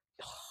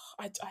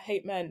 I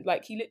hate men.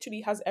 Like, he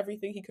literally has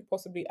everything he could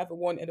possibly ever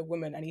want in a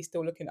woman, and he's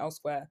still looking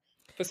elsewhere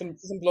for some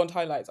blonde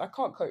highlights. I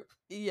can't cope.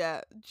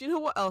 Yeah. Do you know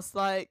what else?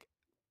 Like,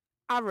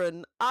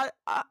 Aaron,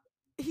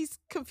 he's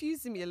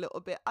confusing me a little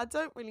bit. I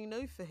don't really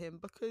know for him,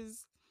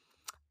 because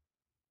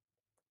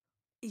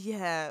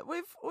yeah,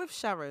 with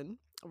Sharon,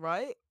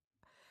 right?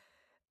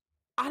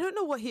 I don't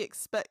know what he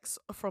expects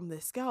from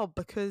this girl,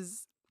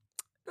 because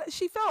like,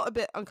 she felt a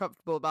bit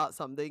uncomfortable about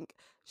something.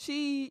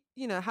 She,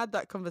 had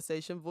that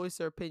conversation, voiced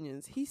her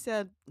opinions. He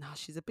said, "Nah,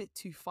 she's a bit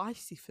too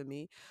feisty for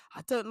me.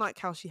 I don't like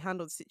how she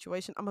handled the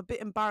situation. I'm a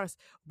bit embarrassed."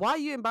 Why are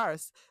you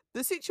embarrassed?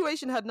 The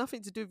situation had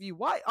nothing to do with you.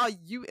 Why are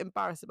you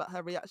embarrassed about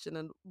her reaction?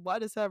 And why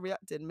does her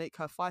reacting make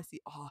her feisty?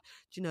 Oh,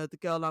 do you know the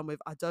girl I'm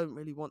with? I don't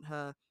really want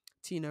her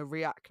to,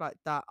 react like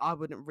that. I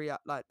wouldn't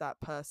react like that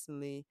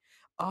personally.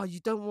 Oh, you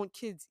don't want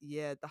kids?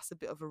 Yeah, that's a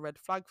bit of a red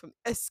flag for me.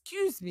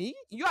 Excuse me,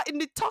 you are in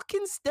the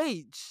talking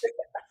stage,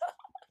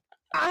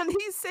 and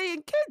he's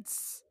saying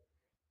kids,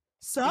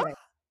 sir. Yeah.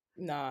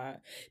 Nah.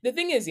 The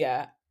thing is,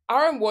 yeah,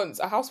 Aaron wants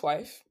a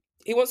housewife.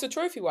 He wants a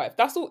trophy wife.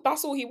 That's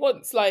all he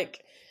wants.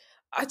 Like,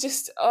 I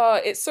just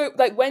it's so,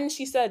 like, when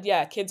she said,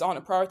 yeah, kids aren't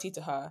a priority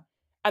to her.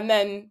 And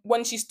then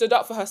when she stood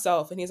up for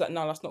herself and he's like,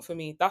 no, that's not for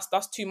me. That's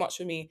too much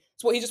for me.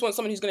 So what, he just wants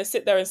someone who's gonna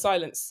sit there in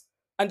silence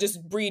and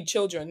just breed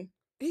children.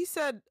 He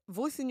said,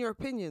 "Voicing your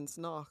opinions."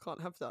 No, I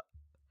can't have that.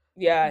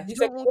 Yeah. He You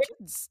said, don't want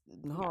kids?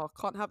 No,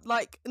 I can't have.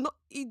 Like, not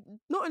he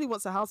not only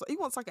wants a housewife, he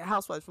wants like a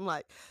housewife from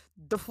like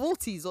the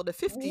 40s or the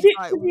 50s.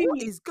 Like, what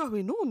literally. is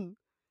going on?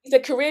 He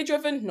said, career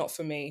driven, not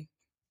for me.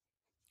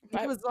 He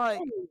Like, was like,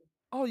 no.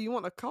 oh, you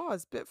want a car?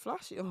 It's a bit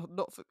flashy. Oh,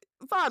 not for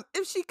fam.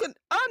 If she can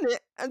earn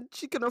it and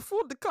she can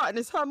afford the car and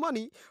it's her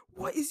money,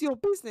 what is your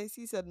business?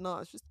 He said, no,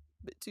 it's just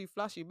a bit too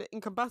flashy, a bit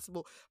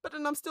incompatible. But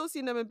then I'm still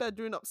seeing them in bed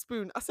doing up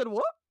spoon. I said,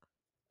 what?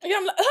 Yeah,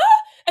 I'm like,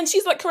 huh? And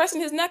she's like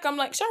caressing his neck. I'm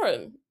like,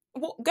 Sharon,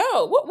 what,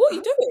 girl, what are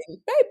you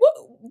doing, babe?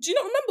 What do you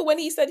not remember when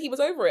he said he was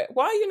over it?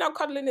 Why are you now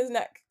cuddling his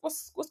neck?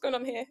 What's going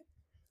on here?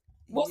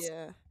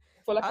 Yeah.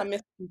 I feel like I I,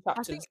 missed some I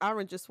think chapters.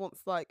 Aaron just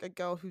wants like a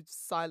girl who's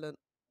silent,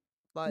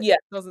 like Yeah,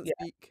 doesn't yeah,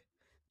 speak,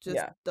 just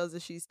yeah. does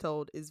as she's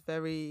told, is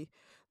very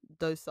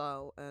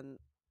docile, and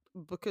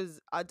because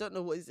I don't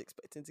know what he's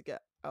expecting to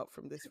get out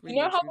from this, You really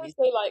know and how they truly.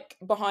 say like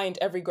behind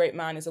every great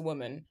man is a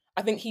woman?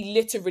 I think he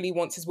literally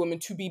wants his woman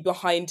to be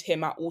behind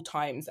him at all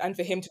times and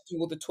for him to do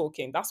all the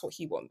talking. That's what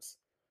he wants.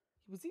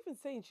 He was even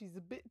saying she's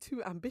a bit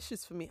too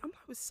ambitious for me. I'm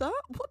like, sir,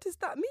 what does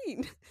that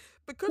mean?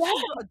 Because Yeah.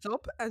 she's got a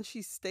job and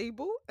she's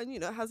stable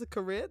and has a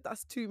career,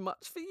 that's too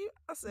much for you.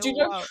 I said, Do you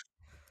oh know wow.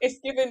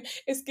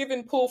 it's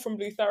given Paul from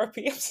Blue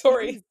Therapy. I'm It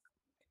sorry. is.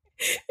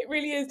 It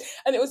really is.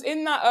 And it was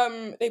in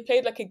that they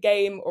played like a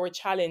game or a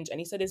challenge and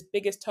he said his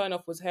biggest turn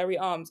off was hairy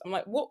arms. I'm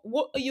like,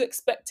 what are you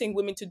expecting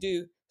women to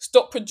do?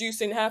 Stop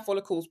producing hair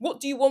follicles. What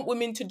do you want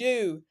women to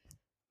do?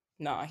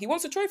 Nah, he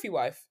wants a trophy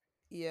wife.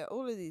 Yeah,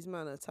 all of these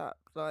men are tapped.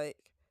 Like,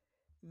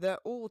 they're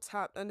all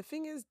tapped. And the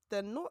thing is,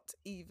 they're not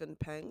even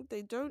peng.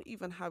 They don't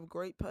even have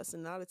great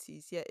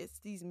personalities yet. It's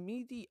these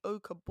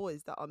mediocre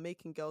boys that are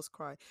making girls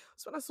cry.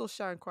 So when I saw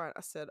Sharon crying,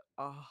 I said,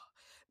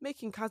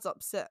 making Kaz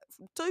upset.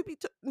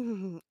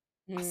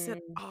 I said,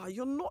 Hmm.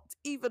 you're not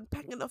even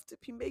peng enough to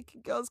be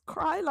making girls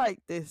cry like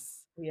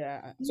this.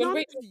 Yeah. So None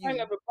Rachel of was crying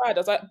you. over Brad. I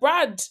was like,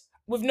 Brad,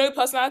 with no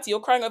personality, you're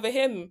crying over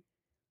him.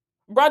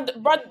 Brad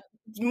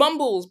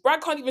mumbles.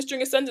 Brad can't even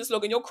string a sentence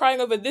log, and you're crying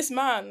over this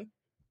man.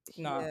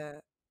 Nah. Yeah.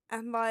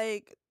 And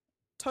like,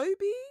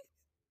 Toby,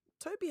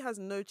 Toby has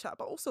no chat,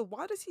 but also,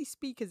 why does he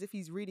speak as if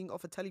he's reading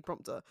off a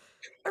teleprompter?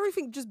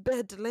 Everything just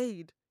bare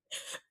delayed.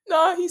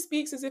 No, he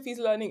speaks as if he's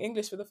learning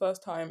English for the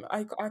first time.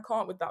 I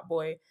can't with that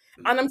boy.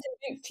 And I'm Man,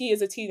 convinced he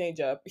is a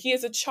teenager. He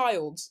is a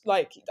child.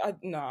 Like,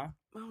 nah.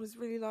 I was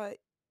really like,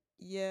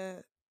 yeah.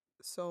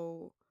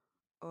 So,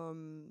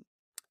 um,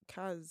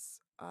 Kaz,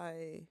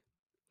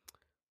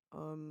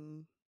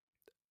 um,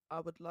 I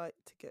would like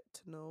to get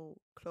to know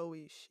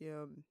Chloe. She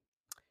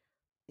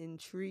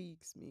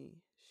intrigues me.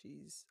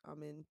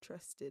 I'm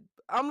interested.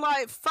 I'm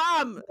like,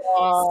 fam, say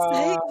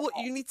Ah. what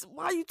you need to.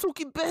 Why are you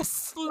talking best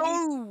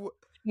slow?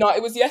 No,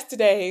 it was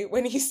yesterday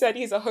when he said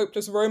he's a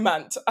hopeless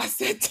romance. I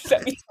said,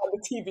 let me turn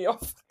the TV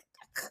off.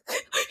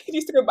 He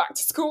needs to go back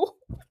to school.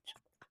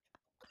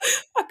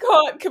 I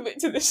can't commit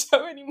to this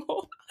show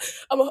anymore.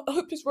 I'm a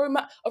hopeless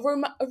hopeless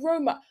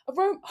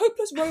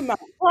romance.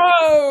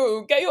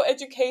 Bro, get your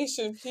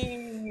education,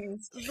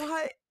 please.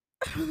 Like,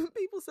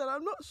 people said,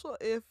 I'm not sure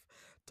if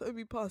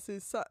Toby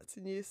passes SATs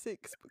in year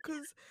 6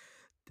 because,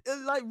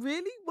 like,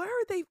 really, where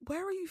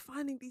are you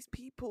finding these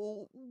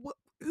people?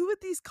 Who are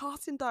these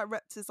casting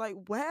directors? Like,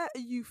 where are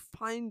you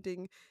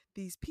finding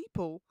these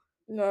people?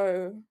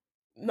 No.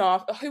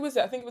 No, who was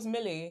it? I think it was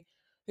Millie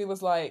who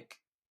was like,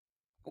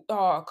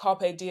 oh,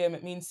 carpe diem,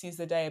 it means seize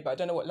the day, but I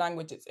don't know what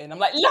language it's in. I'm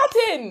like,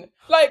 Latin!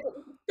 Like,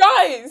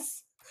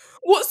 guys,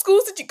 what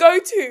schools did you go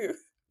to?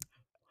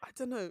 I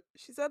don't know.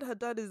 She said her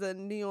dad is a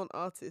neon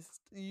artist.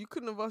 You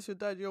couldn't have asked your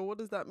dad, yo, what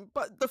does that mean?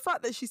 But the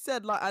fact that she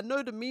said, like, I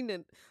know the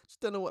meaning, just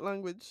don't know what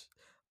language.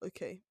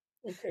 Okay.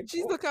 Okay,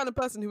 She's cool. the kind of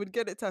person who would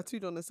get it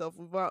tattooed on herself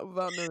without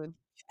knowing.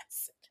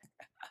 Yes.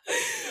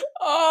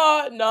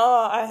 Oh,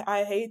 no,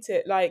 I hate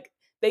it. Like,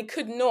 they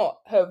could not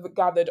have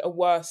gathered a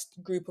worse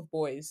group of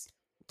boys.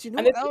 Do you know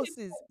And the what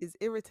thing else is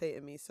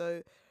irritating me?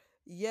 So,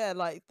 yeah,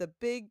 like the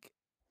big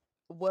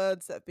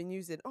words that have been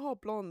using, oh,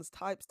 blondes,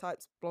 types,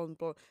 blonde.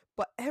 But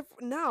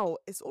now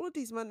it's all of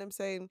these men them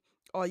saying,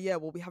 oh, yeah,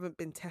 well, we haven't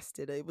been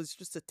tested. It was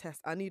just a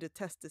test. I need a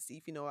test to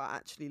see if, I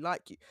actually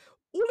like you.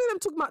 All of them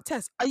talking about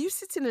tests. Are you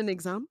sitting an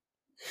exam?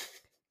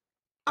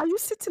 Are you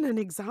sitting an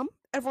exam?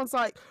 Everyone's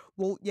like,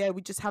 well, yeah,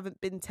 we just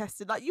haven't been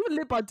tested. Like, you and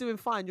Lib are doing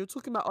fine. You're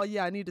talking about, oh,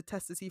 yeah, I need a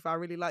test to see if I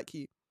really like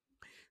you.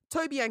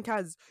 Toby and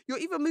Kaz, you're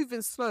even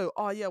moving slow.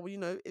 Oh yeah,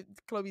 well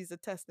Chloe's a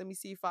test. Let me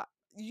see if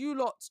you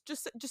lot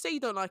just say you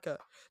don't like her.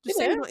 Just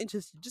say yeah. you're not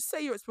interested. Just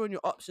say you're exploring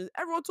your options.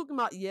 Everyone talking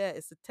about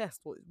it's a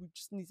test. We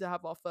just need to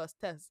have our first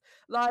test.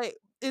 Like,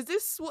 is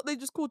this what they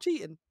just call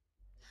cheating?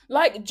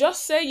 Like,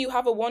 just say you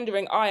have a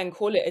wandering eye and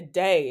call it a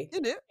day.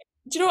 Isn't it?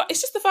 Do you know what?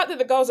 It's just the fact that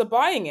the girls are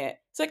buying it.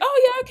 It's like,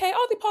 oh yeah, okay,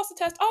 oh they passed the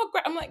test. Oh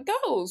great. I'm like,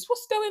 girls,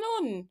 what's going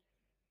on?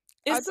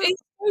 I It's don't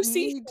so need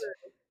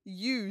see-through.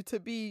 you to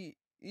be,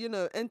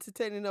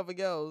 entertaining other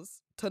girls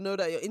to know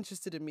that you're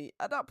interested in me.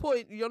 At that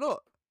point, you're not.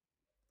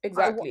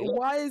 Exactly.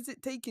 Why is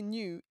it taking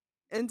you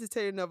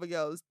entertaining other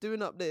girls,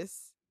 doing up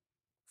this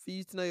for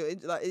you to know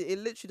like it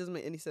literally doesn't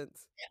make any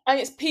sense. And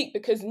it's peak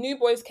because new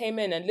boys came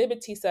in and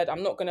Liberty said,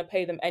 I'm not going to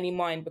pay them any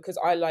mind because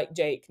I like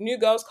Jake. New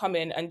girls come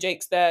in and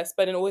Jake's there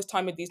spending all his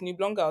time with these new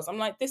blonde girls. I'm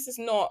like, this is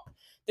not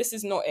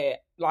it.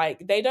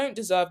 Like, they don't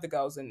deserve the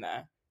girls in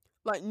there.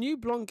 Like new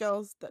blonde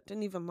girls that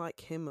didn't even like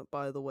him,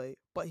 by the way,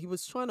 but he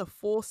was trying to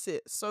force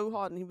it so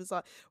hard, and he was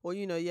like, "Well,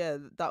 yeah,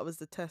 that was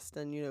the test,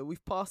 and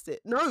we've passed it."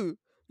 No,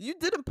 you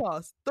didn't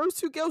pass. Those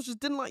two girls just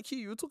didn't like you.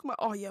 You were talking about,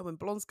 oh yeah, when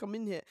blondes come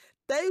in here,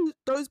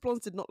 those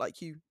blondes did not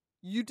like you.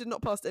 You did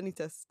not pass any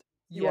test.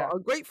 You Yeah. are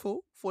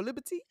ungrateful for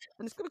liberty,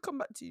 and it's gonna come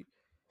back to you.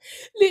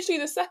 Literally,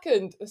 the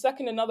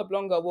second another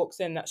blonde girl walks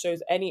in that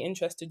shows any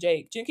interest to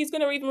Jake, do you think he's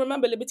gonna even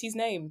remember Liberty's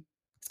name?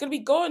 It's gonna be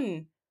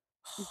gone.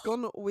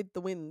 Gone with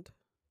the wind.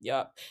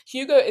 Yeah.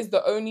 Hugo is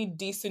the only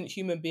decent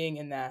human being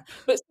in there.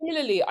 But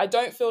similarly, I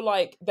don't feel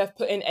like they've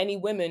put in any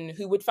women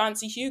who would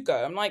fancy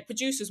Hugo. I'm like,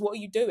 producers, what are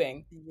you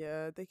doing?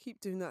 Yeah, they keep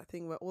doing that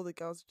thing where all the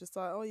girls are just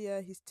like, "Oh yeah,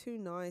 he's too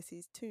nice.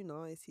 He's too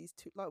nice. He's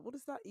too like." What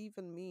does that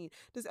even mean?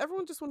 Does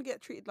everyone just want to get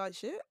treated like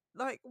shit?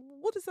 Like,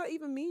 what does that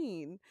even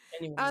mean?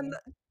 And Anyway.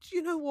 do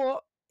you know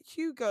what,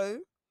 Hugo?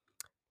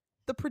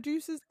 The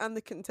producers and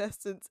the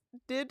contestants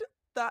did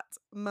that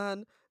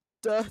man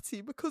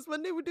dirty because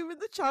when they were doing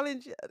the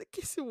challenge, yeah, the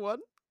kissing one,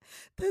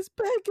 there's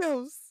bare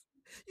girls.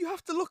 You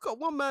have to look up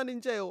one man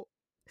in jail.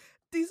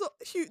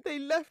 They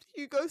left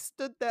Hugo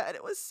stood there, and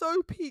it was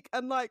so peak,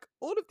 and like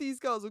all of these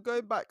girls were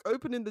going back,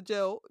 opening the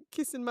jail,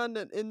 kissing man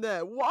in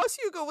there, whilst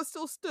Hugo was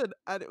still stood,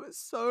 and it was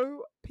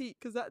so peak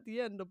because at the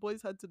end the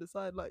boys had to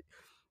decide like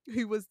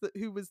who was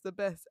the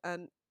best,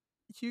 and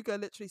Hugo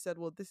literally said,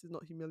 "Well, this is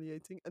not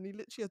humiliating," and he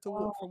literally had to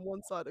walk from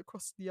one side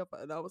across the other,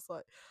 and I was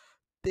like,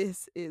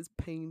 "This is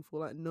painful.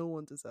 Like no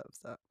one deserves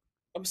that."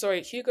 I'm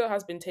sorry, Hugo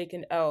has been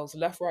taking L's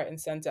left, right,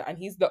 and center, and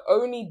he's the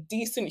only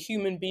decent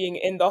human being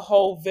in the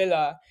whole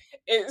villa.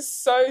 It's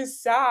so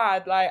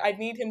sad. Like, I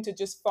need him to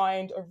just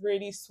find a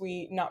really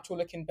sweet, natural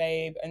looking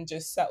babe and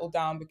just settle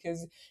down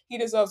because he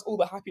deserves all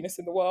the happiness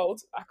in the world.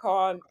 I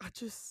can't.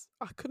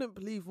 I couldn't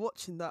believe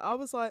watching that. I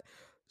was like,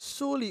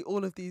 surely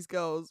all of these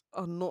girls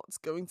are not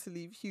going to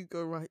leave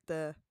Hugo right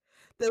there.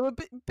 They were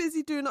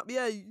busy doing up,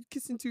 yeah,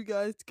 kissing two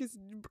guys,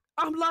 kissing.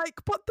 I'm like,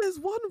 but there's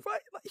one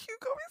right, like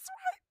Hugo is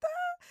right there.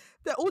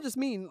 They're all just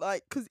mean,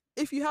 like, because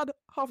if you had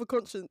half a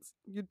conscience,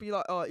 you'd be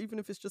like, oh, even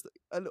if it's just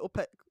a little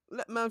peck,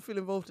 let man feel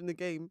involved in the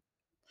game.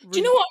 Do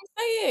you know what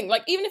I'm saying?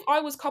 Like, even if I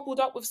was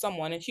coupled up with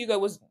someone and Hugo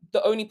was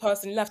the only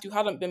person left who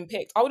hadn't been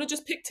picked, I would have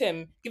just picked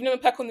him, given him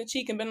a peck on the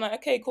cheek, and been like,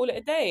 okay, call it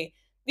a day.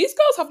 These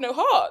girls have no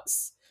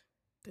hearts.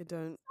 They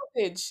don't.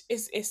 Savage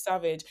is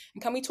savage.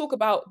 And can we talk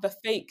about the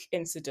fake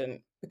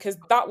incident? Because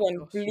that one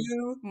Gosh.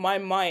 blew my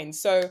mind.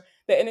 So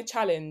they're in a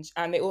challenge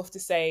and they all have to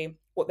say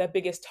what their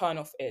biggest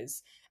turnoff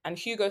is. And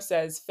Hugo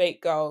says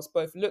fake girls,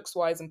 both looks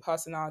wise and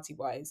personality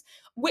wise,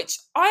 which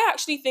I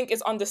actually think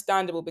is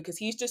understandable because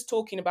he's just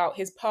talking about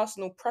his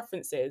personal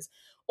preferences.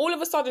 All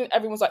of a sudden,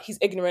 everyone's like, he's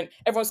ignorant,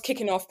 everyone's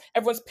kicking off,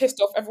 everyone's pissed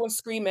off, everyone's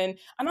screaming.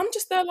 And I'm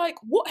just there like,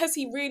 what has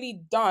he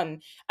really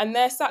done? And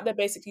they're sat there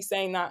basically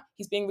saying that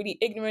he's being really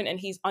ignorant and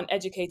he's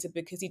uneducated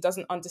because he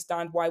doesn't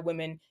understand why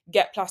women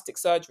get plastic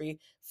surgery.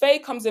 Faye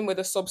comes in with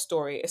a sob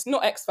story. It's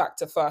not X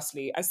Factor,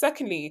 firstly. And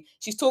secondly,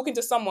 she's talking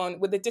to someone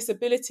with a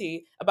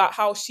disability about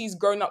how she's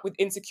grown up with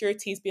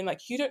insecurities, being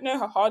like, you don't know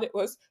how hard it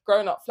was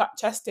growing up flat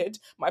chested.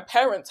 My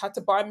parents had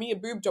to buy me a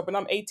boob job when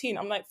I'm 18.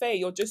 I'm like, Faye,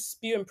 you're just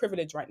spewing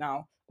privilege right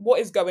now. What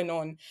is going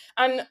on?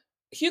 And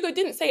Hugo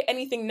didn't say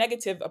anything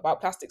negative about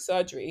plastic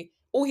surgery.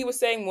 All he was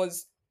saying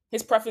was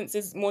his preference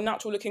is more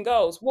natural looking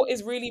girls. What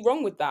is really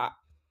wrong with that?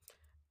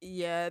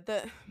 Yeah,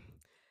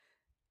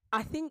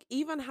 I think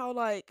even how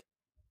like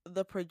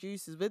the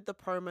producers with the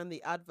promo and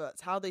the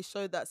adverts, how they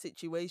showed that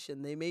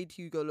situation, they made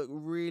Hugo look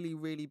really,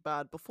 really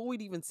bad before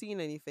we'd even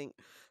seen anything.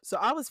 So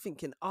I was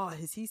thinking, oh,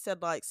 has he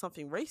said like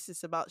something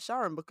racist about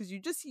Sharon? Because you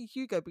just see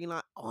Hugo being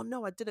like, oh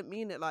no, I didn't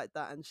mean it like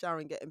that, and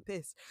Sharon getting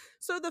pissed.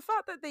 So the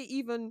fact that they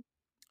even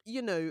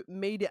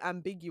made it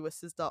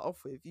ambiguous to start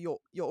off with, you're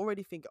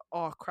already thinking,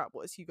 oh crap,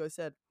 what has Hugo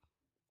said?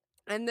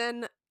 And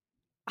then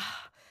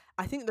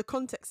I think the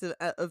context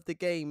of the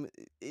game,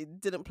 it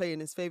didn't play in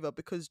his favor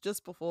because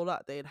just before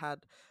that they had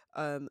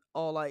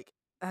or like,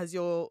 has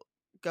your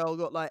girl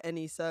got like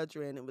any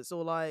surgery, and it was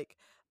all like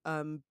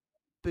um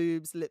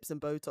boobs, lips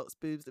and botox,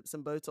 boobs, lips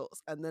and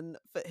botox, and then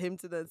for him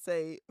to then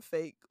say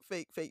fake,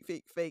 fake, fake,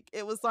 fake, fake,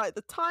 it was like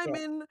the Yeah.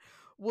 timing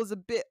was a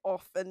bit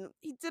off, and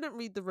he didn't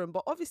read the room,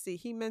 but obviously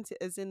he meant it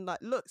as in like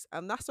looks,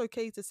 and that's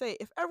okay to say.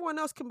 If everyone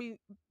else can be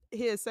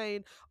here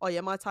saying, oh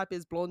yeah, my type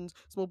is blonde,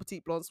 small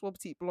petite blonde, small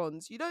petite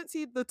blondes, you don't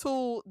see the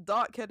tall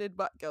dark-headed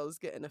black girls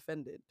getting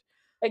offended.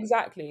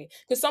 Exactly.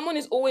 Because someone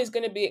is always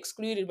going to be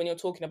excluded when you're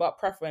talking about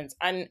preference.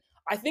 And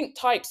I think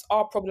types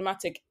are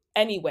problematic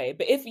anyway.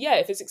 But if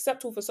it's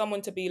acceptable for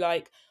someone to be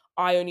like,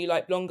 I only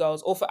like blonde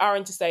girls, or for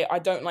Aaron to say, I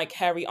don't like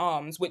hairy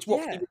arms, which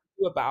what can Yeah. you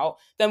do about,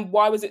 then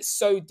why was it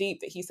so deep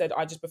that he said,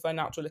 I just prefer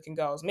natural looking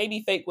girls?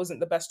 Maybe fake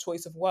wasn't the best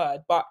choice of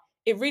word, but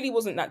it really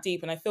wasn't that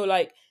deep. And I feel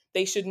like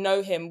they should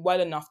know him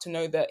well enough to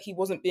know that he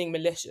wasn't being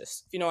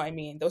malicious, if you know what I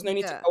mean. There was no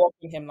need to Yeah, go up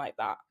on him like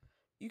that.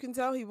 you can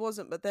tell he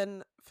wasn't, but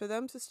then for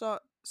them to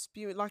start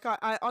spewing, like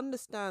I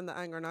understand the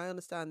anger and I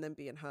understand them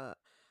being hurt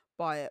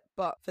by it,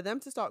 but for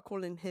them to start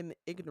calling him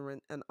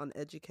ignorant and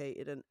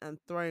uneducated and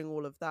throwing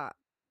all of that,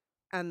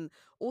 and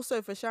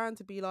also for Sharon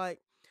to be like,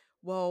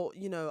 well,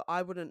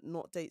 I wouldn't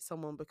not date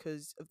someone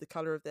because of the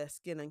color of their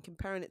skin, and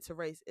comparing it to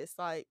race, it's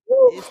like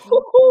it's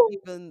not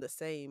even the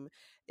same.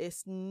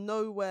 It's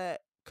nowhere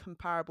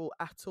comparable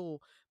at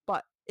all.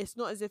 But it's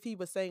not as if he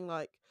was saying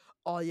like,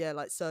 oh yeah,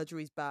 like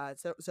surgery's bad,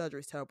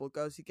 surgery's terrible,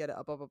 girls who get it,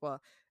 blah blah blah.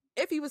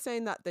 If he was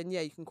saying that, then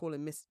yeah, you can call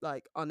him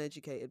like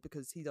uneducated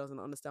because he doesn't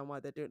understand why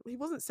they're doing it. He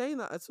wasn't saying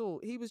that at all.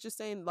 He was just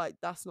saying like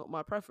that's not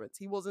my preference.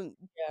 He wasn't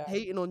Yeah,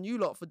 hating on you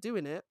lot for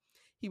doing it.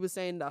 He was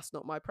saying that's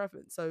not my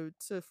preference. So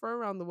to throw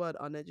around the word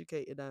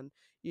uneducated and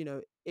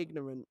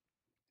ignorant,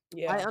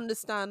 I yeah,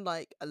 understand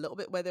like a little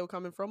bit where they were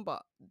coming from,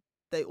 but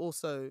they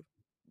also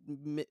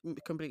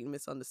completely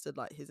misunderstood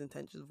like his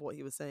intentions of what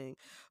he was saying.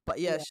 But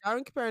yeah, yeah,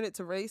 Sharon comparing it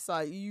to race,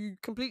 like you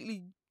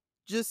completely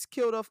just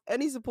killed off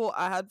any support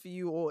I had for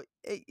you, or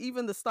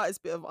even the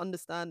slightest bit of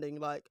understanding.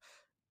 Like,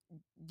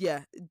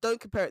 yeah, don't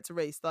compare it to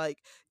race. Like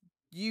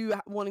you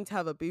wanting to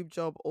have a boob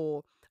job,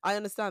 or I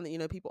understand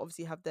that people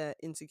obviously have their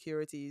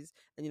insecurities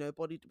and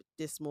body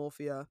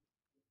dysmorphia,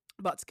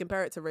 but to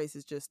compare it to race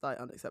is just like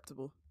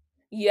unacceptable.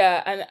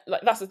 yeah. And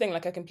like that's the thing.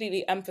 Like I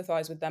completely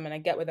empathize with them, and I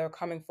get where they're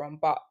coming from.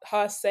 But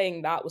her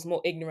saying that was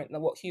more ignorant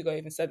than what Hugo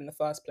even said in the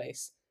first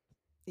place.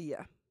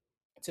 Yeah,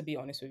 To be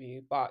honest with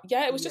you, but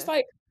yeah, it was just yeah.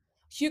 like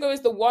Hugo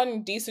is the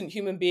one decent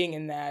human being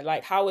in there.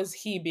 Like, how is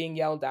he being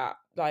yelled at?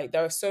 Like,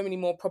 there are so many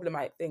more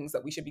problematic things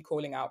that we should be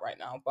calling out right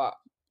now. But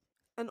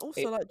And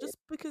also, it, like, just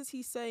because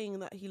he's saying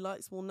that he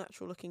likes more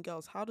natural looking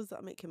girls, how does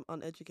that make him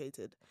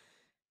uneducated?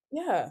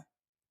 yeah,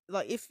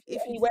 Like, in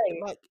if you any think, way,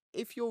 like,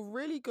 if you're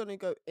really gonna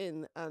go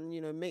in and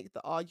make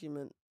the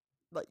argument,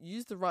 like,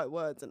 use the right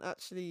words and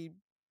actually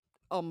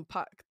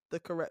unpack the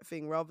correct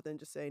thing rather than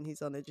just saying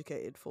he's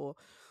uneducated for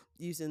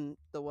using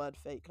the word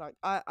fake. Like,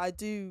 I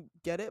do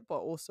get it, but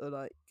also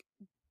like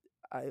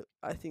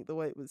I think the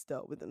way it was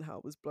dealt with and how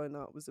it was blown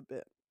out was a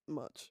bit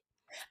much.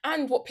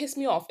 and what pissed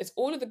me off is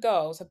all of the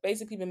girls have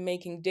basically been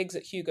making digs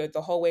at Hugo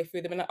the whole way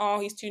through. They've been like, "Oh,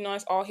 he's too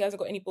nice. Oh, he hasn't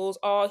got any balls.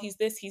 Oh, he's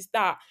this, he's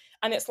that,"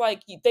 and it's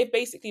like they've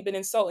basically been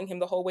insulting him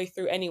the whole way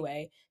through.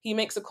 Anyway, he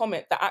makes a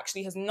comment that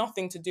actually has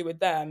nothing to do with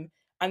them,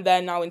 and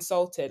they're now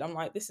insulted. I'm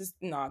like, this is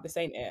nah, this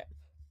ain't it.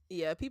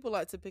 Yeah, people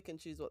like to pick and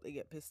choose what they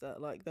get pissed at.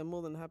 Like they're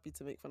more than happy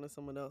to make fun of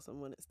someone else, and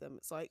when it's them,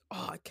 it's like,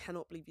 oh, I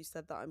cannot believe you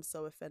said that. I'm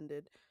so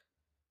offended.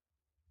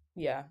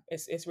 Yeah,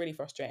 it's really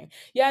frustrating.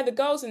 Yeah, the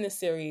girls in this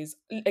series,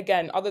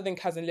 again, other than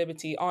Kaz and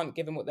Liberty, aren't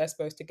given what they're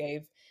supposed to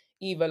give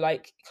either.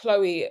 Like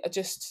Chloe,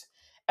 just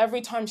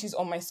every time she's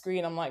on my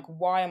screen, I'm like,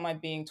 why am I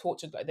being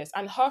tortured like this?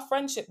 And her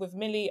friendship with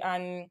Millie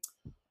and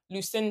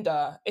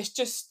Lucinda, it's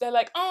just they're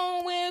like,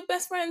 oh, we're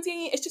best friends.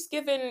 It's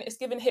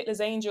given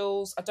Hitler's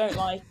Angels. I don't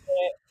like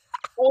it.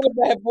 All of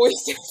their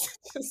voices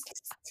are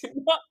just too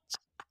much.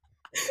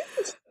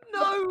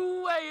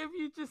 No way have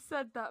you just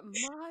said that.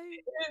 My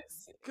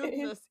It's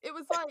goodness. It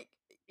was like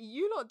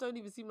you lot don't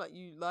even seem like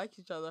you like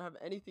each other, have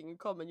anything in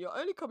common. Your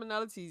only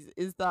commonalities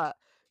is that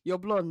you're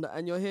blonde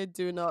and you're here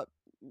doing up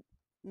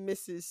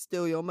Mrs.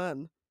 Still Your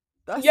Man.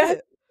 That's yes,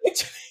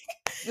 it.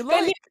 You're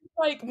they're literally like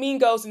like mean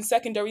girls in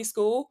secondary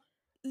school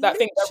that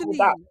think they're all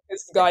that literally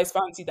because guys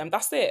fancy them.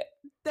 That's it.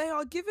 they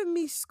are giving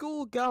me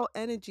schoolgirl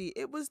energy.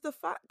 It was the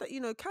fact that,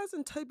 Kaz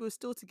and Toby were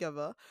still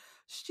together.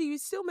 She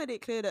still made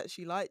it clear that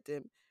she liked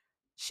him.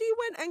 She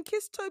went and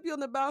kissed Toby on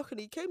the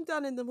balcony, came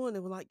down in the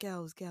morning, were like,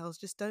 girls,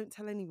 just don't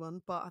tell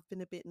anyone, but I've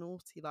been a bit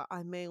naughty. Like,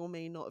 I may or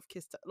may not have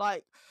kissed her.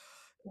 Like,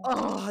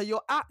 oh,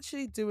 you're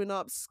actually doing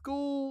up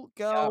school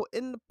Yeah, girl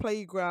in the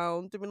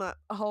playground, doing like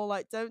a whole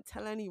like, don't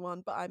tell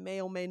anyone, but I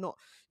may or may not.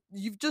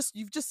 You've just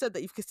said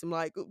that you've kissed him.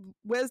 Like,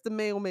 where's the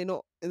may or may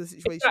not in the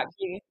situation?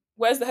 exactly.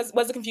 Where's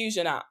the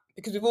confusion at?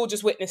 Because we've all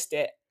just witnessed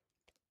it.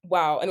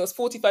 Wow, and it was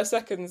 45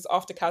 seconds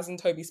after Kaz and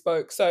Toby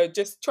spoke. So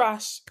just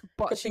trash.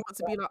 But she Complete. wants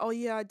to be like, oh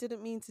yeah, I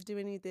didn't mean to do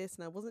any of this,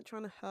 and I wasn't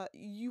trying to hurt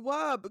you. You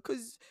were,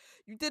 because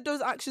you did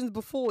those actions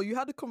before. You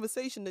had a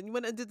conversation, and you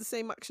went and did the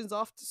same actions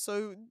after.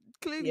 So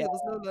clearly, Yeah, there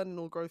was no learning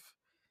or growth.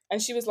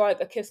 and she was like,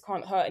 a kiss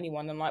can't hurt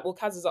anyone. I'm like, well,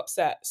 Kaz is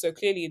upset, so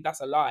clearly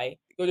that's a lie.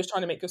 You're just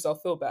trying to make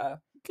yourself feel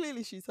better.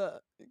 Clearly, she's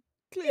hurt.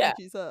 Clearly, Yeah,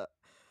 she's hurt.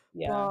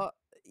 yeah. But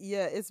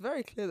yeah, it's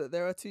very clear that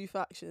there are two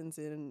factions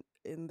in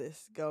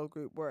this girl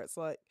group where it's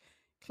like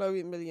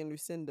Chloe, Millie, and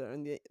Lucinda,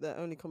 and their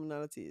only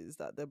commonality is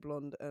that they're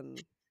blonde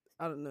and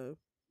I don't know,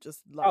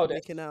 just like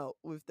making Childish. out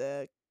with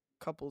their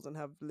couples and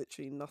have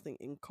literally nothing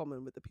in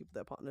common with the people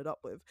they're partnered up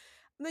with.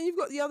 And then you've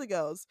got the other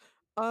girls.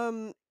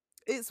 Um,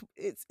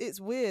 it's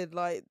weird.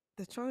 Like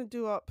they're trying to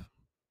do up.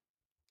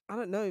 I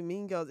don't know,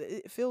 Mean Girls.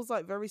 It feels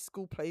like very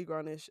school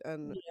playgroundish,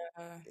 and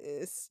Yeah,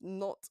 it's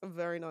not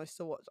very nice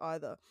to watch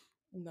either.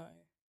 no.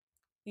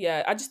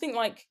 Yeah, I just think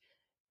like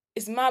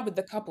it's mad with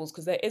the couples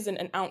because there isn't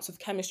an ounce of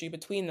chemistry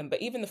between them.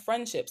 But even the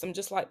friendships, I'm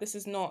just like, this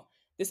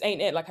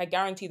ain't it. Like, I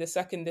guarantee the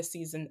second this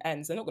season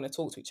ends, they're not going to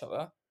talk to each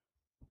other.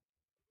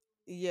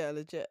 Yeah,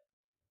 legit.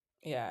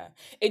 Yeah.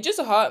 It just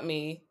hurt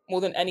me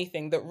more than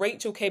anything that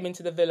Rachel came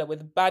into the villa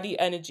with baddie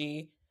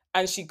energy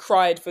and she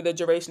cried for the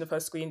duration of her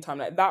screen time.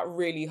 Like, that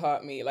really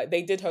hurt me. Like,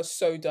 they did her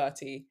so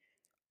dirty.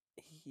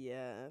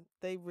 Yeah,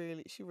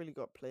 she really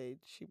got played.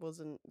 She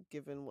wasn't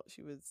given what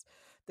she was.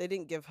 They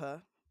didn't give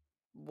her.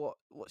 what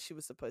she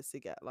was supposed to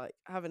get. Like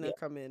having her Yeah.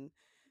 come in,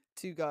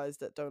 two guys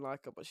that don't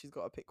like her, but she's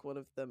got to pick one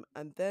of them,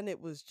 and then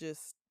it was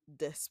just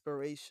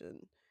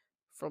desperation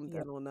from Yeah.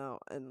 then on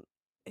out, and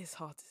it's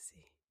hard to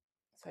see.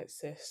 It's like,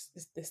 sis,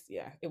 this,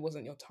 yeah, it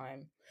wasn't your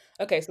time.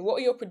 Okay, so what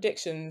are your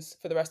predictions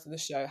for the rest of the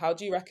show? How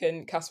do you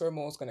reckon Casa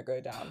Amor's going to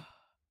go down?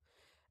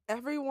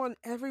 Everyone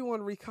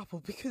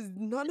recouple, because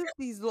none of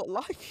these lot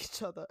like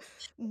each other.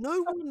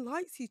 No one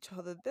likes each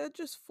other. They're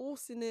just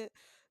forcing it.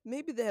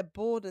 Maybe they're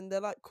bored and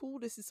they're like, cool,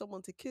 this is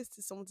someone to kiss, this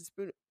is someone to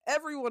spoon.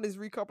 Everyone is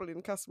recoupling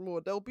in Casa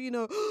Amor. There'll be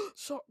no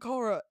shock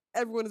horror.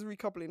 Everyone is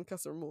recoupling in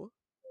Casa Amor.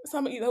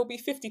 There'll be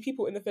 50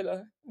 people in the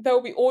villa. There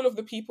will be all of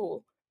the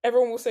people.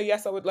 Everyone will say,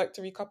 yes, I would like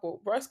to recouple.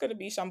 But it's going to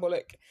be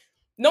shambolic.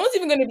 No one's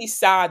even going to be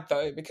sad,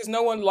 though, because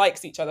no one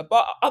likes each other.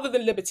 But other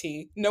than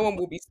Liberty, no one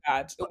will be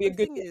sad. It'll But be a the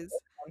good thing is,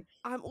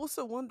 I'm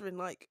also wondering,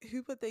 like,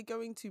 who are they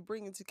going to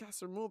bring into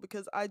Casa Amor?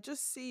 Because I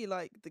just see,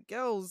 like, the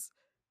girls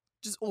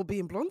just all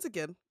being blondes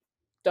again.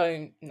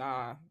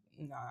 Nah.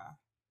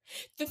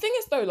 The thing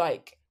is, though,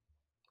 like,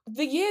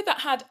 the year that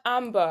had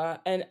Amber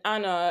and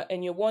Anna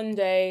and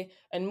Yewande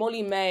and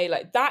Molly May,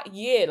 like that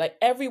year, like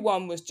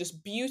everyone was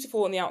just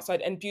beautiful on the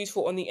outside and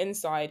beautiful on the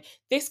inside.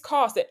 This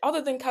cast, that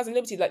other than Kaz and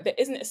Liberty, like there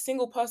isn't a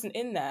single person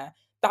in there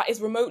that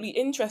is remotely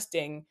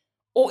interesting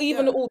or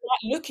even Yeah. all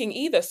that looking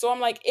either. So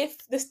I'm like, if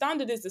the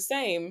standard is the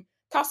same,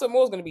 Casa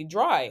Amor is going to be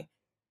dry.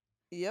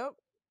 Yep.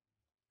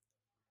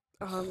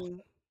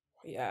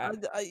 Yeah.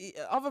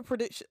 Other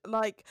prediction,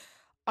 like,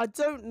 I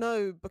don't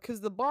know, because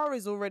the bar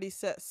is already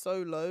set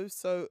so low,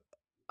 so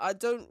I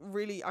can't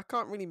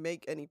really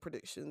make any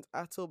predictions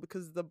at all,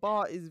 because the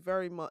bar is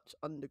very much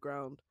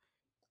underground.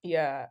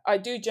 Yeah, I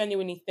do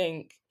genuinely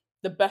think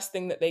the best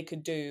thing that they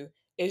could do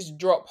is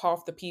drop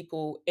half the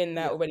people in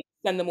there Yeah. already,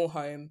 send them all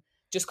home,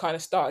 just kind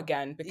of start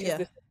again, because Yeah.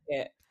 this is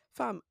it.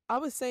 Fam, I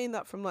was saying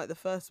that from like the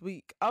first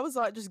week. I was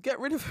like, just get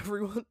rid of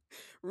everyone,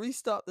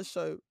 restart the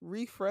show,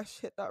 refresh,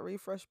 hit that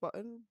refresh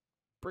button,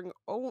 bring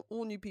all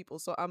new people.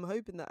 So I'm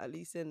hoping that at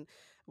least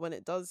when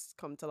it does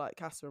come to like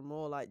Casa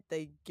Amor, like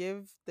they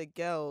give the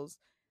girls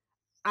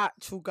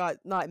actual guys,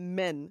 like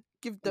men,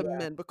 give them Yeah.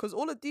 men, because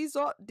all of these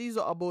are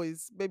our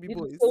boys, baby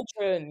Little boys.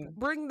 children.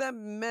 Bring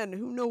them men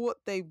who know what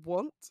they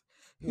want,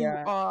 who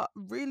Yeah. are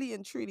really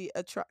and truly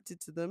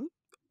attracted to them.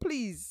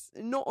 Please,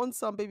 not on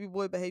some baby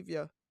boy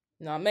behavior.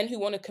 Nah, men who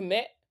want to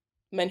commit,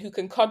 men who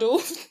can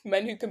cuddle,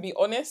 men who can be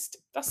honest.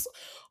 That's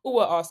all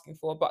we're asking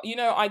for. But you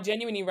know, I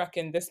genuinely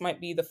reckon this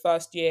might be the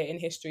first year in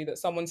history that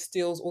someone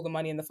steals all the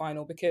money in the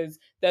final, because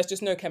there's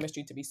just no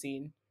chemistry to be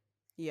seen.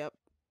 Yep,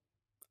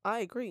 I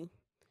agree.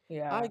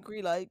 Yeah. I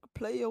agree. Like,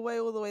 play your way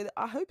all the way.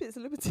 I hope it's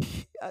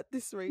Liberty at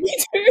this rate. Me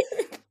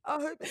too.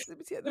 I hope it's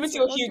Liberty at this Liberty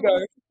rate. or Oh, Hugo.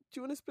 do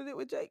you want to split it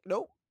with Jake?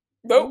 Nope.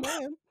 Nope.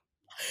 Man.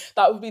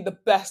 That would be the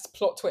best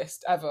plot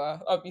twist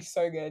ever. That'd be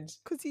so good.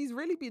 Because he's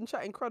really been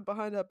chatting crud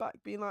behind her back,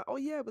 being like, oh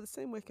yeah, we're the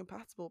same way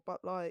compatible,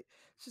 but like,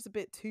 it's just a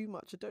bit too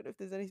much. I don't know if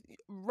there's anything.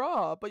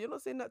 Rah, but you're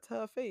not saying that to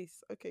her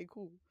face. Okay,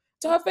 cool.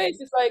 To her face,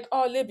 it's like,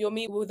 oh, Lib, you're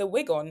me with a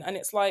wig on. And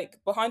it's like,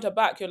 behind her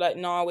back, you're like,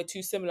 nah, we're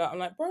too similar. I'm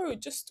like, bro,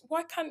 just,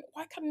 why can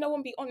no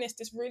one be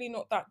honest? It's really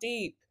not that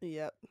deep.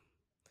 Yep.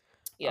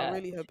 Yeah. I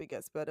really hope it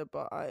gets better,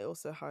 but I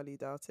also highly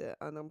doubt it.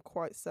 And I'm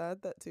quite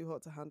sad that Too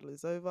Hot to Handle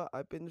is over.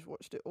 I binge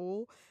watched it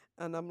all,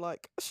 and I'm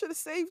like, I should have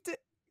saved it.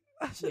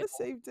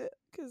 Saved it,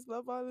 because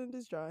Love Island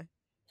is dry.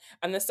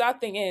 And the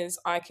sad thing is,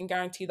 I can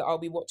guarantee that I'll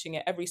be watching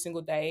it every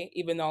single day,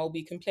 even though I'll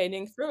be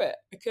complaining through it,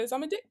 because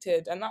I'm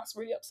addicted, and that's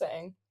really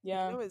upsetting.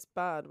 Yeah. You know, it's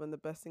bad when the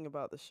best thing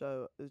about the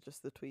show is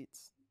just the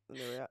tweets and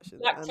the reactions.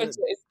 Black Twitter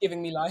is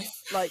giving me life.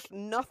 Like,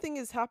 nothing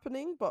is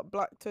happening, but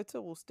Black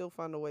Twitter will still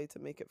find a way to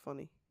make it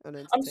funny and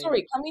entertaining. I'm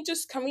sorry,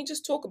 can we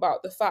just talk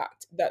about the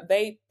fact that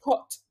they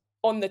put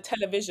on the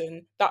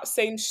television that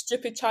same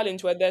stupid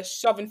challenge where they're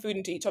shoving food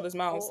into each other's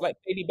mouths like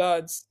baby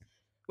birds,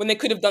 when they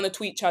could have done a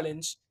tweet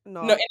challenge?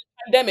 No, in a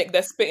pandemic,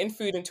 they're spitting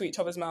food into each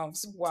other's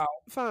mouths. Wow.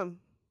 Fam,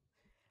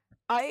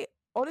 I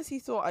honestly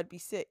thought I'd be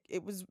sick.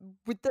 It was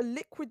with the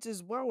liquids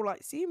as well.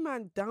 Like, seeing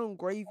man down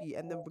gravy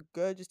and then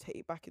regurgitate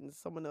it back into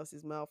someone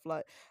else's mouth.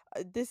 Like,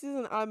 this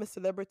isn't I'm a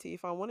Celebrity.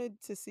 If I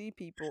wanted to see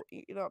people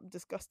eating up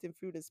disgusting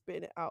food and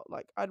spitting it out,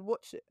 like, I'd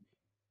watch it.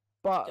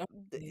 But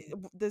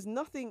there's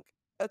nothing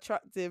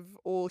attractive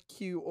or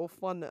cute or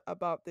fun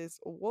about this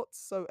or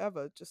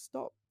whatsoever. Just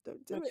stop.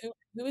 Don't do it.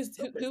 Who is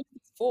this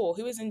for?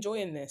 Who is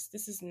enjoying this?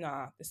 This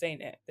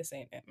ain't it. This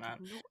ain't it, man.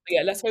 But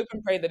yeah, let's hope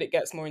and pray that it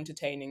gets more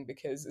entertaining,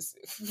 because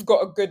we've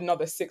got a good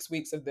another 6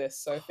 weeks of this.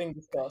 So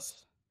fingers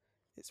crossed.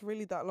 It's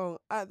really that long.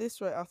 At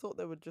this rate, I thought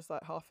they would just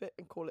like half it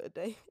and call it a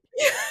day.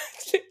 Yeah,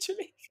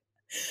 literally.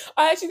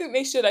 I actually think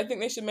they should. I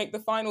think they should make the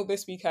final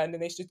this weekend,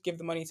 and they should give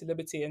the money to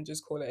Liberty and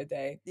just call it a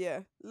day.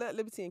 Yeah, let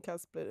Liberty and Kaz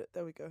split it.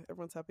 There we go.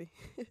 Everyone's happy.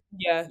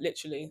 Yeah,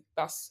 literally.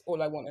 That's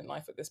all I want in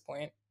life at this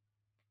point.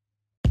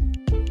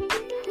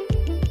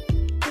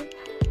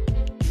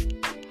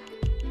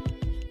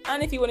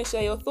 And if you want to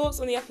share your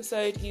thoughts on the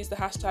episode, use the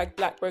hashtag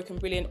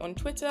BlackBrokenBrilliant on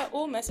Twitter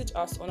or message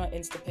us on our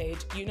Insta page.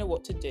 You know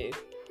what to do.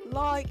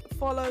 Like,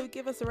 follow,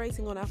 give us a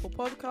rating on Apple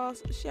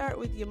Podcasts, share it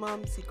with your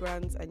mums, your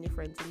grands, and your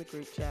friends in the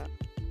group chat.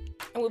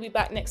 And we'll be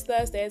back next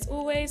Thursday as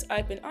always.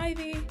 I've been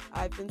Ivy.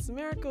 I've been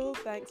Samiracle.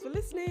 Thanks for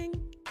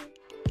listening.